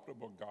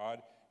uncorruptible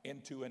God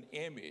into an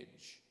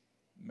image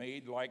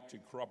made like to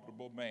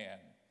corruptible man.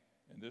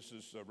 And this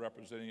is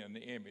representing an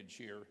image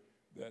here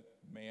that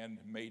man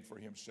made for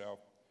himself.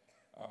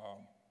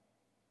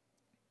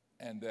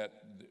 And that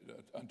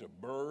unto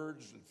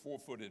birds and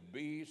four-footed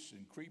beasts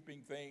and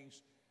creeping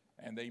things.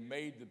 And they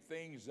made the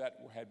things that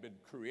had been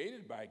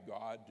created by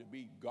God to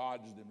be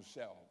gods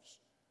themselves,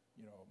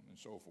 you know, and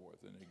so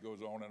forth. And it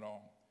goes on and on.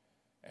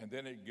 And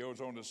then it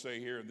goes on to say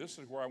here, and this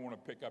is where I want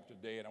to pick up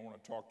today, and I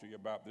want to talk to you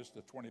about this,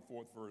 the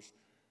 24th verse.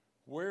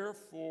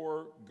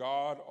 Wherefore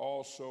God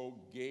also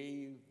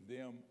gave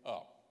them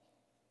up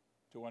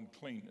to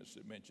uncleanness,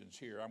 it mentions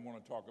here. I'm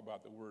going to talk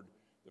about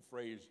the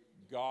phrase,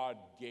 God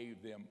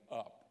gave them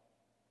up.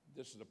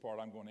 This is the part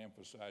I'm going to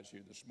emphasize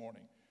here this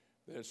morning.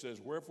 That it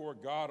says, wherefore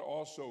God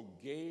also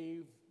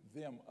gave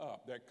them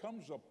up. There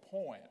comes a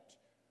point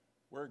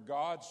where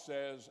God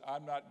says,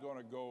 I'm not going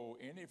to go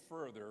any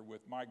further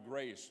with my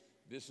grace.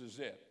 This is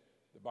it.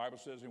 The Bible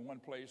says in one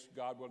place,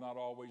 God will not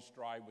always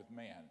strive with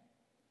man.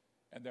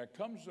 And there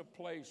comes a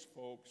place,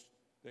 folks,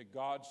 that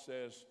God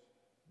says,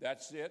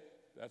 that's it,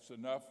 that's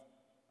enough,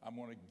 I'm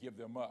going to give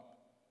them up.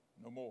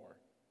 No more.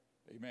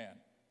 Amen.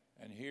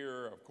 And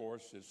here, of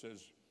course, it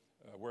says,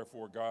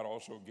 wherefore God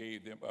also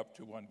gave them up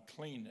to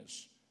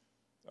uncleanness.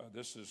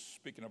 This is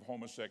speaking of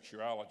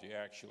homosexuality,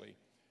 actually,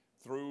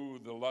 through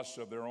the lusts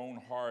of their own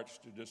hearts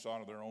to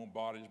dishonor their own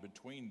bodies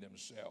between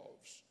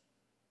themselves,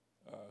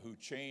 who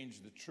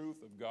changed the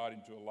truth of God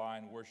into a lie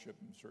and worship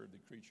and served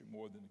the creature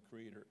more than the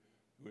Creator,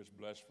 who is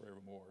blessed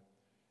forevermore.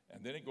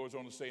 And then it goes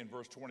on to say in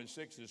verse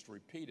 26, it's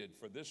repeated,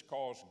 for this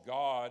cause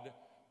God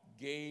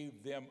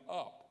gave them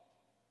up.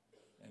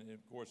 And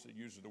of course, it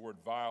uses the word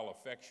vile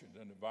affections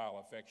and the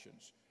vile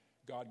affections.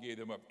 God gave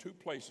them up. Two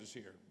places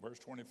here, verse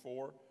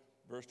 24,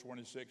 verse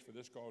 26, for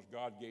this cause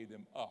God gave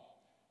them up.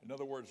 In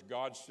other words,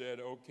 God said,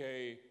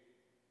 okay,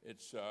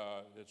 it's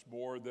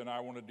more than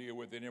I want to deal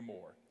with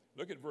anymore.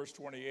 Look at verse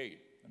 28.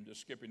 I'm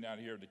just skipping down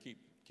here to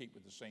keep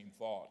with the same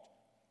thought.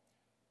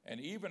 And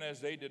even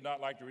as they did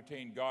not like to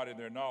retain God in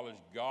their knowledge,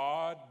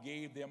 God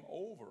gave them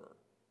over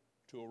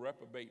to a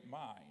reprobate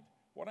mind.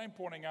 What I'm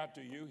pointing out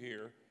to you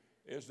here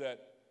is that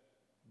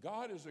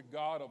God is a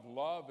God of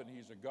love and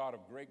he's a God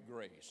of great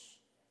grace.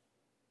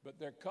 But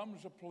there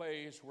comes a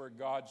place where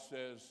God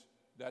says,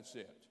 that's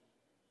it.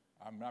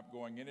 I'm not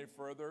going any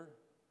further.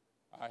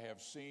 I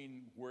have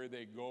seen where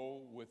they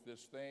go with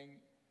this thing,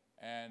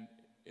 and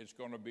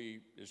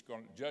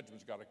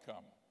judgment's got to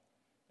come.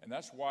 And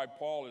that's why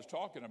Paul is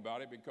talking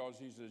about it, because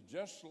he says,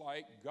 just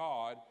like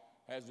God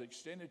has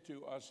extended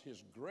to us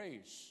his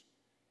grace,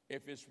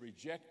 if it's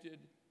rejected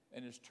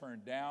and it's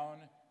turned down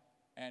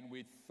and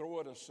we throw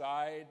it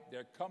aside,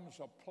 there comes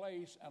a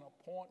place and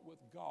a point with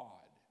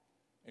God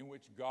in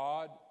which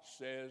God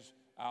says,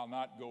 I'll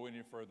not go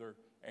any further,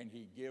 and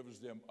he gives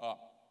them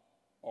up,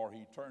 or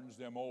he turns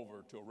them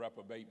over to a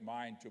reprobate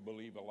mind to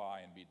believe a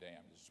lie and be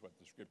damned. This is what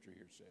the scripture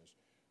here says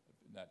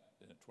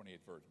in the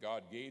 28th verse.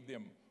 God gave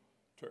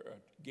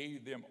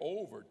them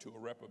over to a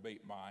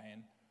reprobate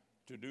mind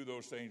to do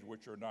those things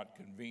which are not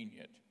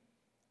convenient,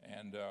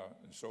 and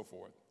so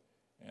forth.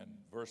 And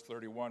verse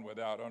 31,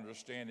 without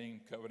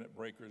understanding, covenant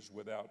breakers,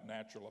 without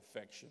natural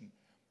affection,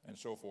 and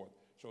so forth.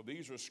 So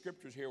these are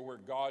scriptures here where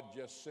God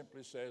just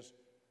simply says,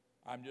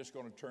 I'm just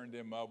going to turn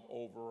them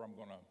over. I'm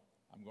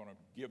going to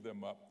give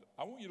them up.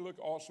 I want you to look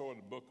also at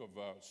the book of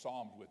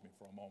Psalms with me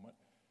for a moment.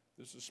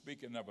 This is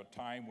speaking of a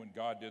time when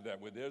God did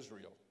that with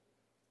Israel.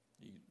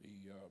 He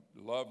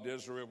loved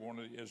Israel,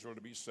 wanted Israel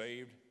to be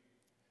saved.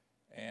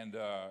 And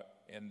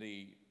in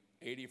the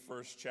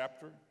 81st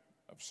chapter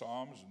of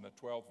Psalms, in the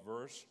 12th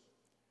verse,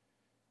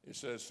 it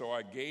says, so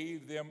I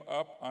gave them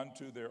up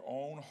unto their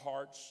own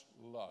heart's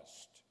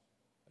lust.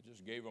 I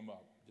just gave them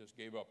up, just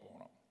gave up on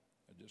them.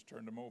 I just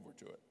turned them over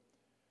to it.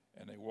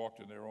 And they walked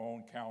in their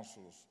own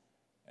counsels.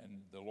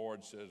 And the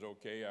Lord says,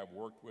 okay, I've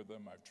worked with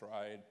them, I've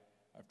tried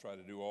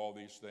to do all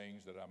these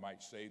things that I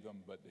might save them,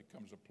 but there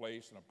comes a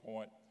place and a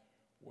point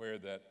where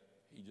that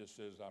he just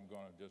says, I'm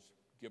going to just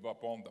give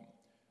up on them.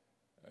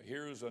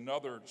 Here's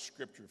another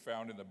scripture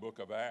found in the book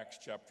of Acts,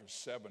 chapter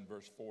 7,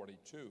 verse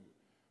 42.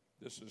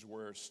 This is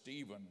where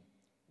Stephen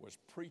was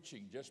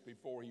preaching just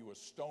before he was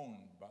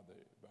stoned by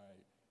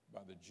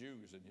the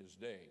Jews in his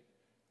day.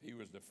 He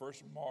was the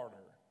first martyr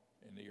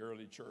in the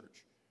early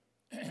church.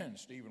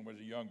 Stephen was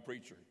a young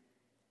preacher.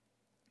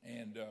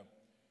 And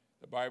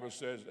the Bible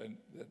says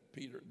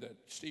that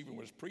Stephen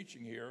was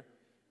preaching here,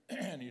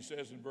 and he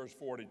says in verse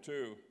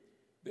 42,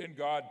 then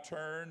God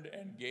turned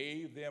and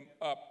gave them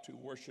up to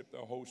worship the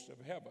host of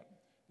heaven.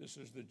 This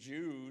is the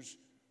Jews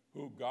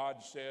who God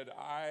said,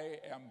 I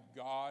am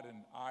God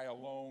and I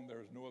alone. There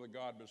is no other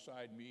God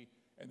beside me.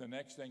 And the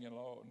next thing you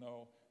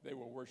know, they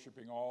were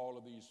worshiping all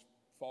of these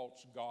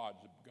false gods,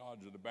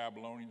 gods of the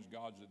Babylonians,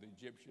 gods of the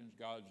Egyptians,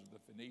 gods of the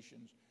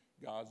Phoenicians,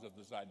 gods of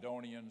the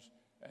Zidonians,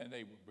 and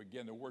they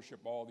began to worship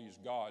all these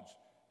gods.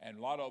 And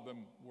a lot of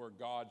them were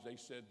gods. They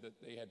said that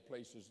they had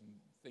places and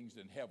things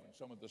in heaven.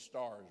 Some of the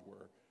stars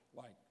were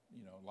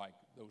like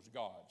those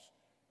gods.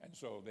 And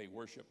so they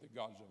worshiped the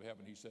gods of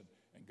heaven. He said,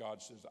 and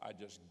God says, I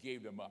just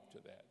gave them up to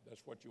that.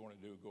 That's what you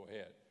want to do, go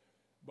ahead.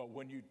 But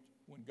when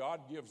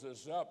God gives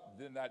us up,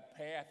 then that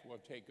path will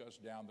take us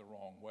down the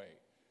wrong way.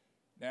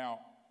 Now,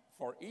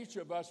 for each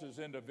of us as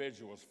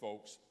individuals,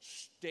 folks,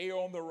 stay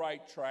on the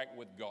right track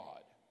with God.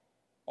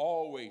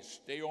 Always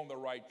stay on the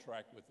right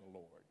track with the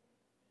Lord.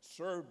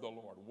 Serve the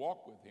Lord,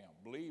 walk with him,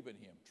 believe in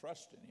him,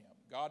 trust in him.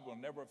 God will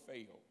never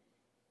fail.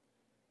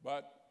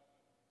 But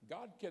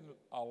God can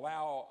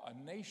allow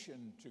a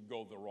nation to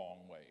go the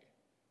wrong way.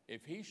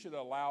 If he should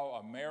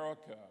allow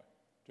America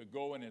to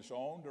go in its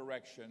own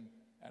direction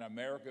and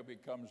America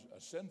becomes a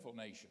sinful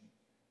nation,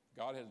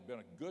 God has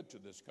been good to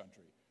this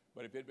country.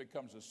 But if it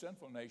becomes a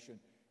sinful nation,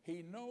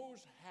 he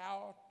knows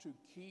how to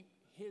keep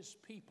his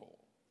people.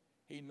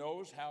 He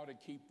knows how to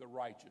keep the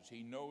righteous.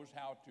 He knows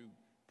how to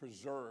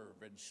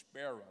preserve and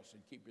spare us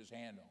and keep his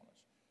hand on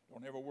us.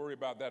 Don't ever worry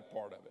about that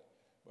part of it.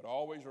 But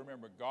always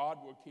remember, God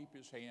will keep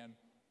his hand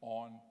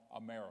on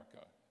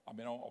America.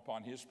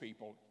 Upon his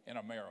people in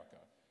America.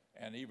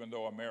 And even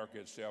though America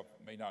itself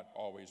may not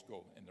always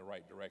go in the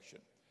right direction.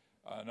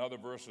 Another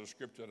verse of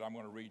scripture that I'm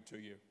going to read to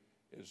you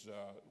is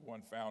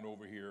one found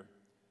over here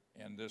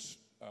in this,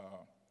 I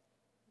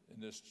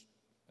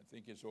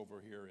think it's over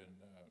here in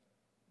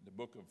the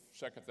book of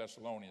 2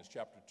 Thessalonians,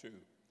 chapter 2.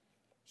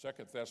 2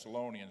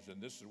 Thessalonians,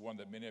 and this is one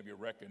that many of you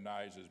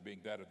recognize as being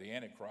that of the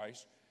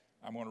Antichrist.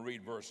 I'm going to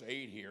read verse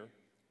 8 here.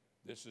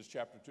 This is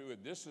chapter 2,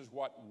 and this is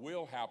what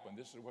will happen.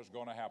 This is what's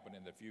going to happen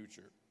in the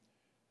future.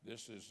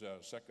 This is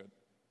 2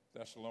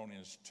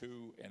 Thessalonians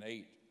 2 and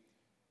 8.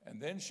 And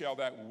then shall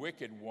that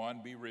wicked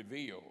one be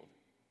revealed.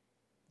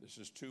 This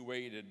is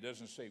 2:8. It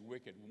doesn't say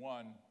wicked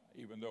one,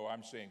 even though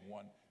I'm saying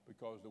one,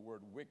 because the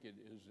word wicked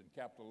is in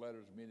capital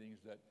letters, meaning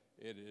that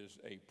it is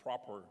a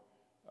proper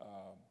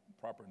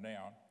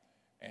noun,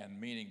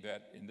 and meaning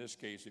that in this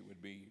case it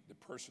would be the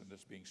person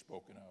that's being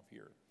spoken of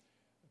here.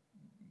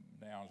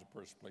 Noun is a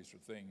person, place, or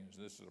thing.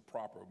 This is a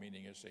proper,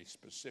 meaning it's a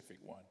specific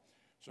one.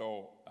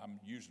 So I'm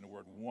using the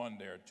word one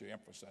there to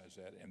emphasize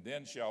that. And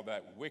then shall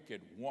that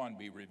wicked one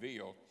be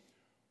revealed,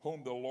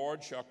 whom the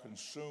Lord shall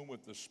consume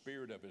with the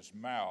spirit of his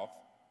mouth,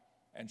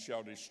 and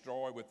shall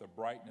destroy with the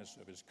brightness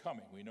of his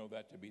coming. We know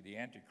that to be the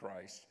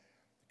Antichrist,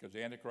 because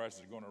the Antichrist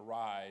is going to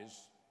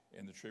rise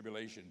in the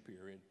tribulation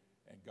period,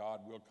 and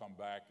God will come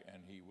back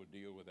and he will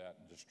deal with that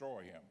and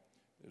destroy him.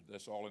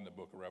 That's all in the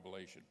book of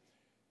Revelation.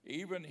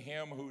 Even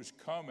him whose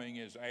coming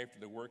is after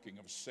the working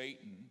of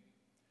Satan,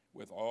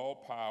 with all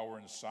power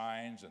and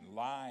signs and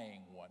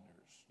lying wonders.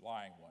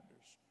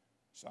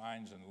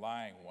 Signs and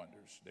lying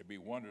wonders. There'd be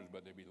wonders,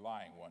 but there'd be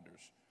lying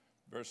wonders.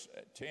 Verse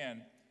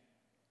 10,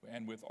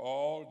 and with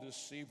all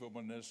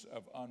deceivableness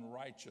of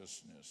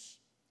unrighteousness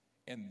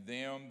in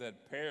them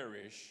that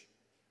perish,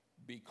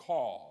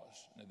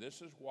 because, now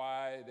this is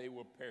why they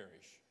will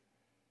perish,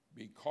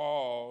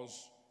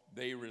 because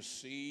they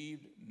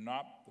received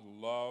not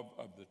the love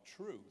of the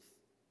truth,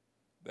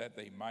 that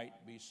they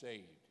might be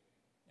saved.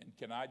 And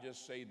can I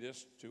just say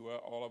this to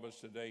all of us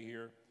today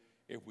here?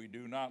 If we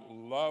do not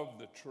love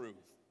the truth,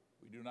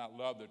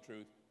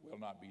 we'll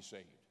not be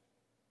saved.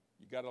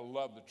 You got to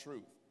love the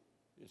truth.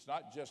 It's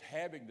not just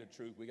having the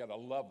truth, we got to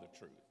love the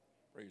truth.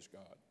 Praise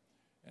God.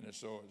 And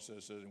so it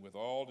says, with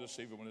all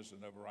deceivableness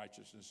and of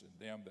righteousness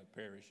in them that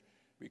perish,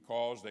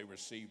 because they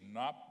receive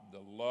not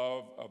the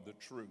love of the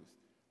truth,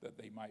 that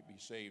they might be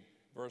saved.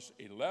 Verse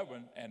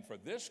 11, and for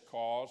this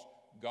cause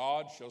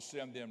God shall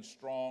send them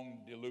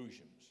strong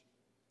delusions.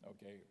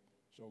 Okay,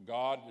 so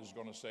God is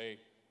going to say,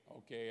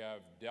 okay,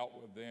 I've dealt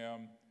with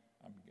them.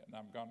 I'm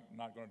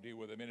not going to deal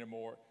with them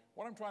anymore.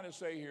 What I'm trying to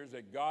say here is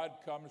that God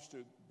comes to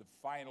the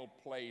final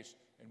place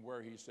and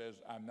where he says,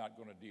 I'm not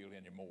going to deal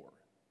anymore.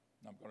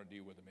 I'm not going to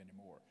deal with them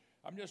anymore.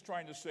 I'm just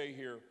trying to say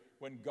here,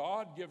 when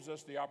God gives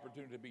us the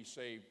opportunity to be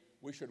saved,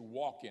 we should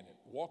walk in it.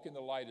 Walk in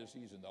the light as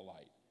he's in the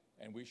light.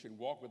 And we should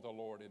walk with the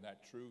Lord in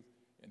that truth,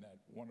 in that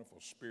wonderful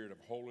spirit of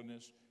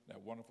holiness,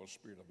 that wonderful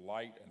spirit of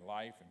light and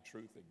life and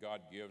truth that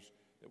God gives,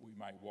 that we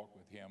might walk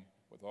with him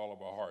with all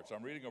of our hearts.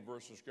 I'm reading a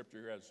verse of scripture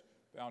here as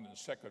found in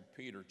 2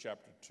 Peter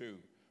chapter 2,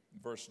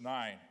 verse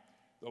 9.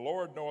 The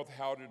Lord knoweth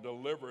how to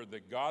deliver the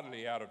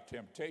godly out of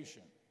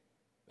temptation.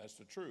 That's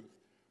the truth.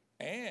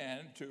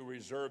 And to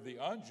reserve the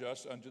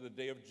unjust unto the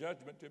day of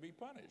judgment to be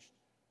punished.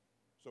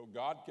 So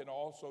God can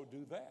also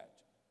do that.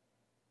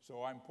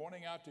 So I'm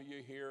pointing out to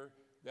you here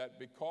that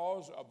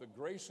because of the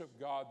grace of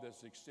God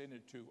that's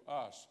extended to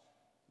us,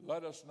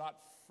 let us not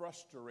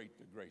frustrate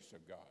the grace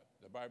of God.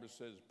 The Bible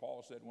says,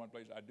 Paul said in one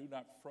place, I do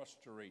not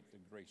frustrate the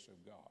grace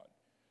of God.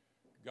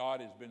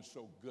 God has been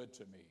so good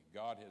to me.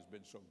 God has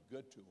been so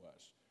good to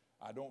us.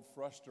 I don't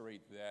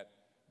frustrate that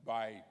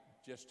by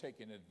just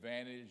taking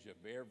advantage of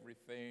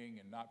everything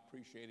and not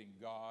appreciating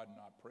God,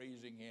 not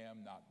praising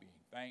Him, not being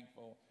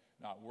thankful,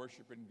 not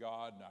worshiping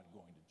God, not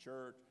going to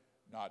church,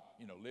 not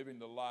living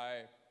the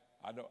life.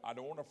 I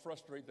don't want to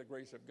frustrate the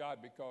grace of God,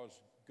 because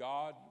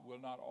God will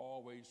not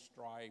always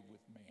strive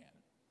with man.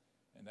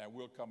 And there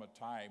will come a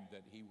time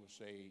that He will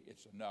say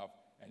it's enough,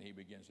 and He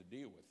begins to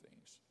deal with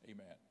things.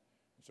 Amen.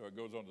 And so it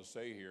goes on to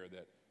say here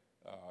that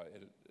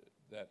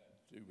that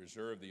to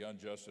reserve the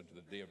unjust unto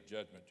the day of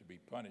judgment to be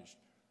punished.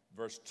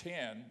 Verse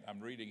 10,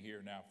 I'm reading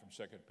here now from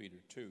 2 Peter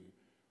 2,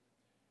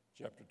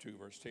 chapter 2,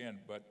 verse 10.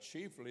 But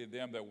chiefly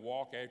them that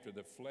walk after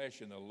the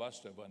flesh in the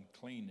lust of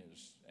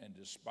uncleanness and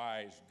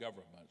despise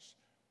governments.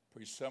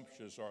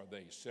 Presumptuous are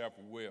they,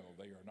 self-willed.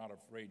 They are not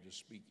afraid to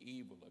speak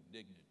evil of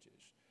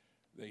dignities.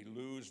 They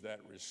lose that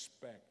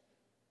respect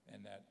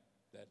and that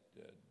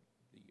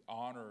the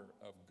honor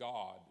of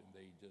God, and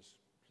they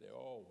just say,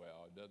 oh,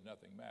 well,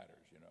 nothing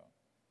matters,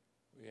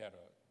 We had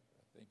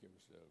I think it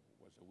was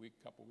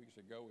a couple weeks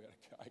ago, we had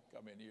a guy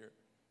come in here.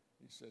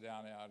 He'd sit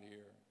down out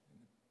here in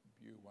the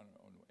pew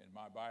in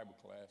my Bible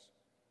class,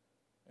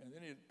 and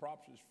then he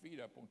props his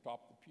feet up on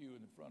top of the pew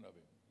in the front of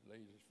him. He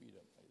lays his feet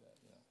up like that,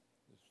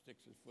 Just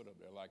sticks his foot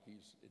up there like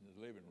he's in his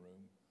living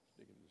room,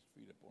 sticking his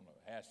feet up on a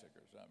hassock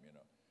or something,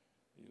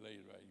 He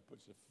lays right, he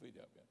puts his feet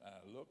up. And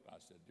I looked, and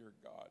I said, dear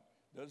God,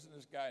 doesn't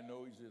this guy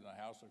know he's in the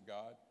house of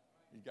God?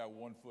 He's got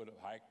one foot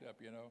hiked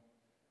up,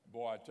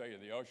 Boy, I tell you,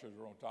 the ushers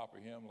were on top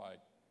of him like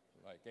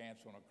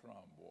ants on a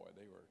crumb, boy.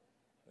 They were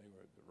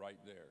right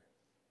there.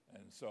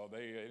 And so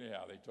they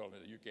told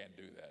me that you can't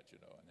do that,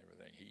 and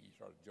everything. He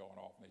started jawing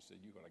off, and they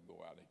said, you got to go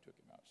out. They took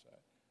him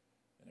outside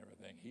and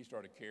everything. He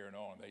started carrying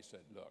on. They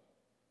said, look,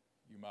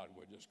 you might as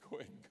well just go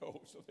ahead and go.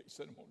 So they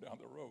sent him on down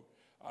the road.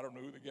 I don't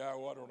know who the guy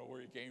was. I don't know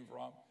where he came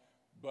from.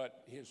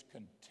 But his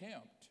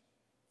contempt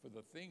for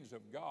the things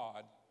of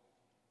God,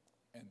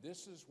 and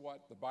this is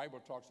what the Bible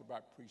talks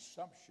about,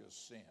 presumptuous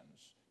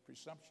sins,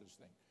 presumptuous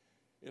things.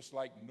 It's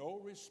like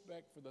no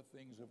respect for the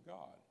things of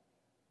God.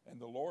 And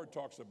the Lord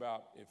talks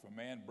about if a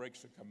man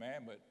breaks a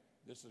commandment,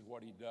 this is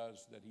what he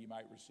does that he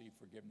might receive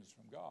forgiveness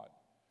from God.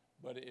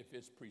 But if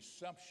it's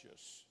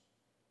presumptuous,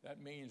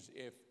 that means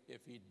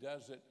if he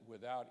does it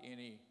without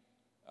any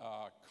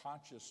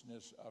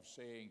consciousness of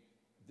saying,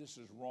 this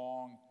is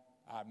wrong,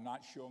 I'm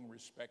not showing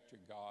respect to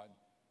God,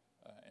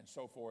 and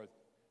so forth.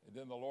 And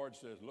then the Lord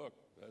says, look,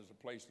 there's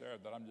a place there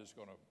that I'm just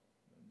going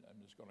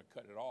to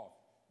cut it off.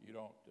 You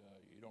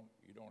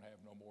don't have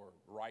no more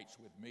rights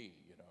with me,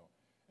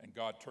 And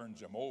God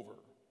turns him over.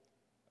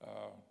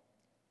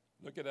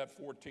 Look at that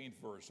 14th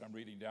verse. I'm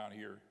reading down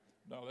here.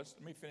 No, let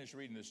me finish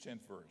reading this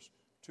 10th verse.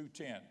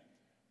 2:10.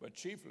 But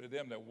chiefly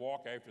them that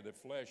walk after the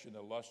flesh in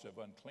the lust of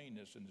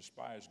uncleanness and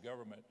despise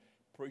government,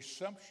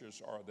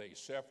 presumptuous are they,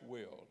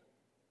 self-willed.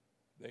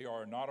 They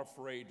are not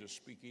afraid to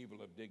speak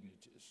evil of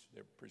dignities.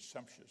 They're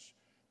presumptuous.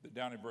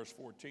 Down in verse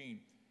 14,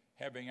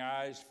 having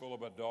eyes full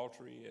of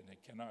adultery, and they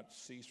cannot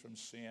cease from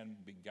sin,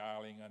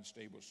 beguiling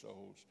unstable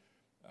souls,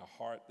 a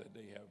heart that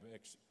they have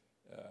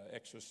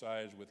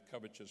exercised with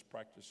covetous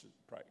practices,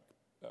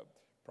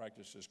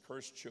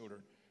 cursed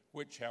children,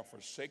 which have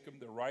forsaken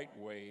the right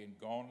way and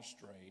gone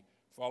astray,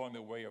 following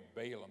the way of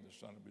Balaam, the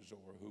son of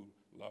Bezoar, who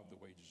loved the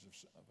wages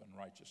of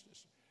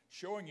unrighteousness.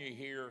 Showing you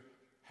here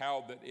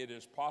how that it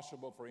is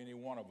possible for any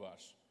one of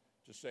us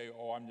to say,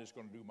 oh, I'm just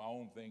going to do my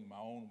own thing, my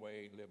own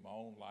way, live my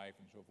own life,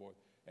 and so forth.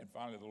 And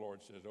finally the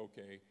Lord says,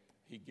 okay,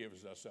 He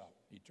gives us up.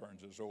 He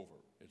turns us over.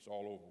 It's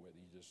all over with.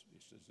 He says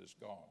it's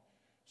gone.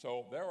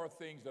 So there are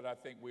things that I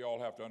think we all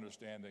have to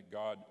understand that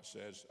God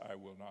says, I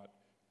will not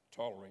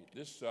tolerate.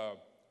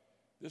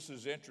 This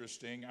is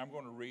interesting. I'm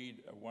going to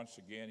read once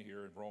again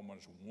here in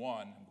Romans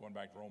 1. I'm going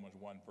back to Romans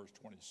 1, verse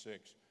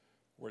 26,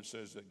 where it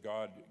says that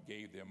God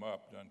gave them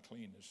up to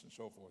uncleanness and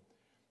so forth.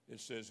 It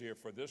says here,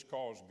 for this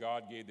cause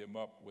God gave them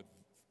up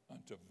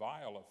unto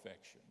vile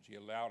affections. He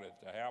allowed it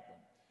to happen.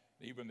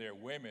 Even their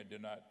women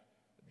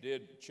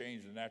did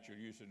change the natural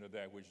use into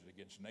that which is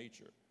against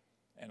nature.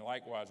 And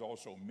likewise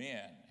also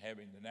men,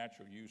 having the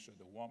natural use of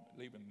the woman,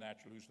 leaving the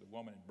natural use of the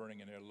woman and burning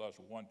in their lust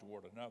one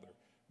toward another.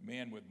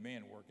 Men with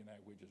men working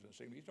that which is the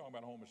same. He's talking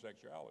about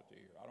homosexuality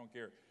here. I don't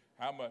care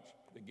how much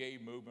the gay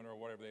movement or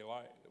whatever they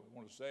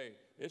want to say.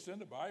 It's in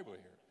the Bible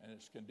here, and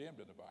it's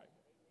condemned in the Bible.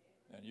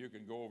 And you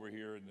can go over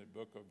here in the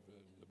book of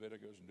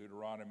Leviticus and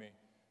Deuteronomy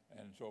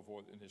and so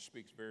forth, and it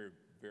speaks very,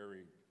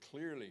 very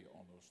clearly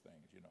on those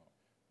things,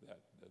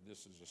 that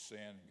this is a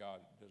sin God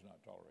does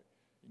not tolerate.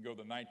 You can go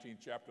to the 19th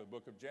chapter of the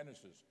book of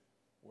Genesis,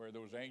 where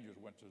those angels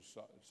went to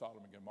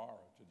Sodom and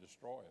Gomorrah to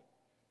destroy it.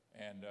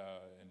 And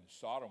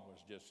Sodom was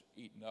just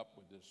eaten up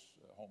with this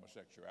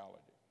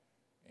homosexuality.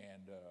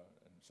 And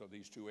so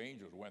these two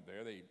angels went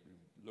there. They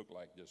looked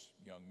like just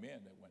young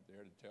men that went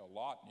there to tell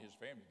Lot and his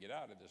family, get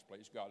out of this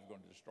place. God's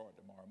going to destroy it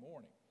tomorrow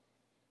morning.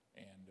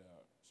 And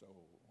so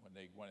when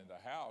they went in the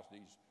house,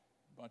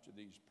 bunch of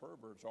these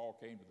perverts all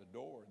came to the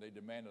door. They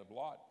demanded of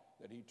Lot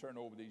that he turn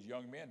over these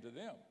young men to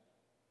them.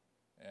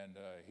 And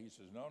he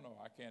says, no,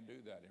 I can't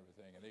do that and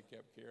everything. And they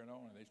kept carrying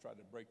on, and they tried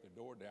to break the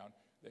door down.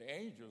 The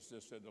angels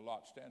just said to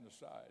Lot, stand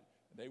aside.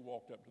 And they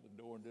walked up to the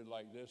door and did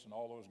like this, and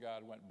all those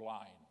guys went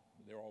blind.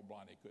 They were all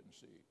blind. They couldn't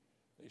see.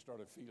 They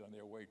started feeling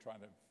their way,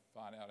 trying to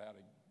find out how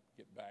to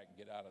get back and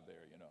get out of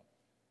there,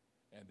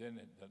 And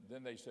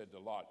then they said to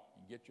Lot,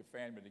 get your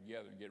family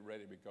together and get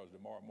ready, because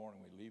tomorrow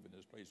morning we leave in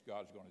this place,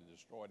 God's going to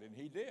destroy it. And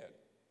he did.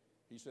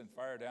 He sent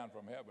fire down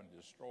from heaven and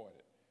destroyed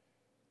it.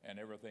 And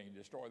everything,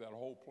 destroyed that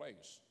whole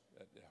place,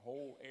 the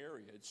whole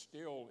area. It's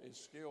still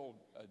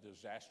a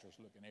disastrous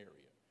looking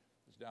area.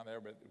 It's down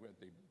there at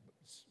the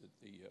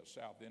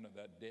south end of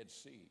that Dead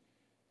Sea.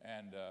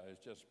 And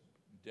it's just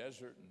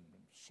desert and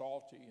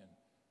salty, and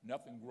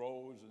nothing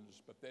grows, and it's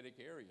a pathetic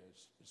area.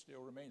 It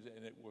still remains,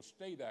 and it will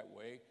stay that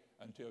way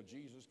until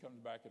Jesus comes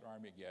back at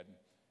Armageddon,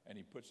 and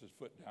he puts his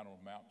foot down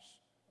on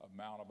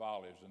Mount of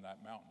Olives, and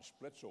that mountain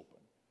splits open,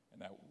 and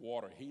that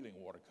water, healing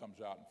water,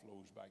 comes out and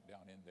flows back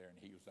down in there and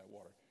heals that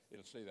water.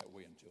 It'll stay that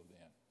way until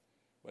then.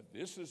 But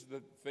this is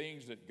the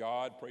things that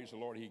God, praise the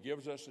Lord, he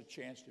gives us a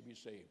chance to be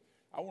saved.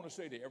 I want to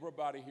say to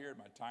everybody here,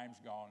 my time's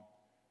gone,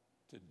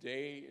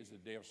 today is the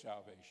day of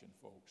salvation,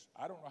 folks.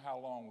 I don't know how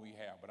long we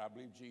have, but I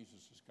believe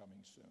Jesus is coming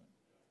soon.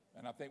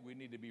 And I think we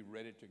need to be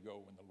ready to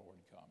go when the Lord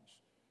comes.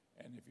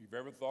 And if you've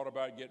ever thought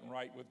about getting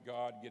right with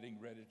God, getting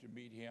ready to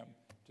meet him,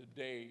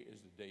 today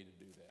is the day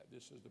to do that.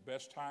 This is the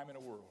best time in the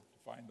world to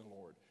find the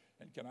Lord.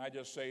 And can I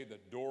just say, the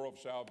door of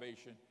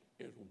salvation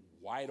is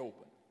wide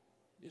open.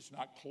 It's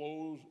not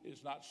closed.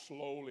 It's not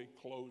slowly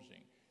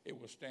closing. It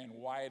will stand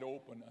wide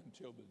open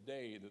until the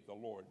day that the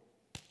Lord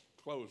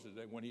closes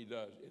it. When he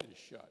does, it is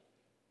shut.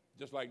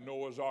 Just like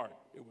Noah's ark,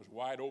 it was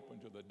wide open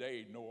till the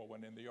day Noah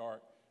went in the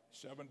ark.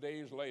 7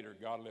 days later,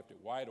 God left it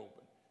wide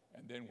open.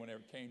 And then whenever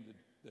it came to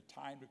the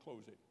time to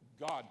close it,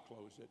 God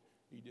closed it.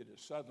 He did it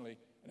suddenly.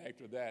 And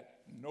after that,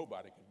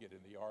 nobody could get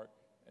in the ark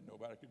and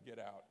nobody could get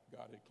out.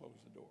 God had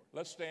closed the door.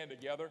 Let's stand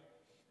together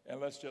and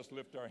let's just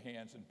lift our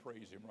hands and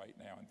praise him right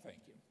now and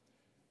thank him.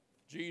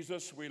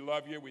 Jesus, we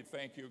love you. We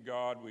thank you,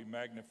 God. We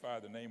magnify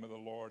the name of the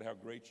Lord, how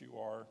great you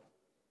are.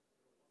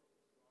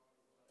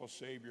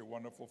 Savior,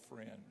 wonderful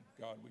friend.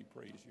 God, we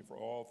praise you for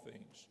all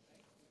things.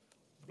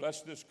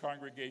 Bless this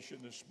congregation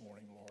this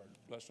morning, Lord.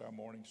 Bless our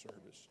morning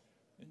service.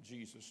 In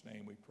Jesus'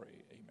 name we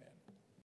pray. Amen.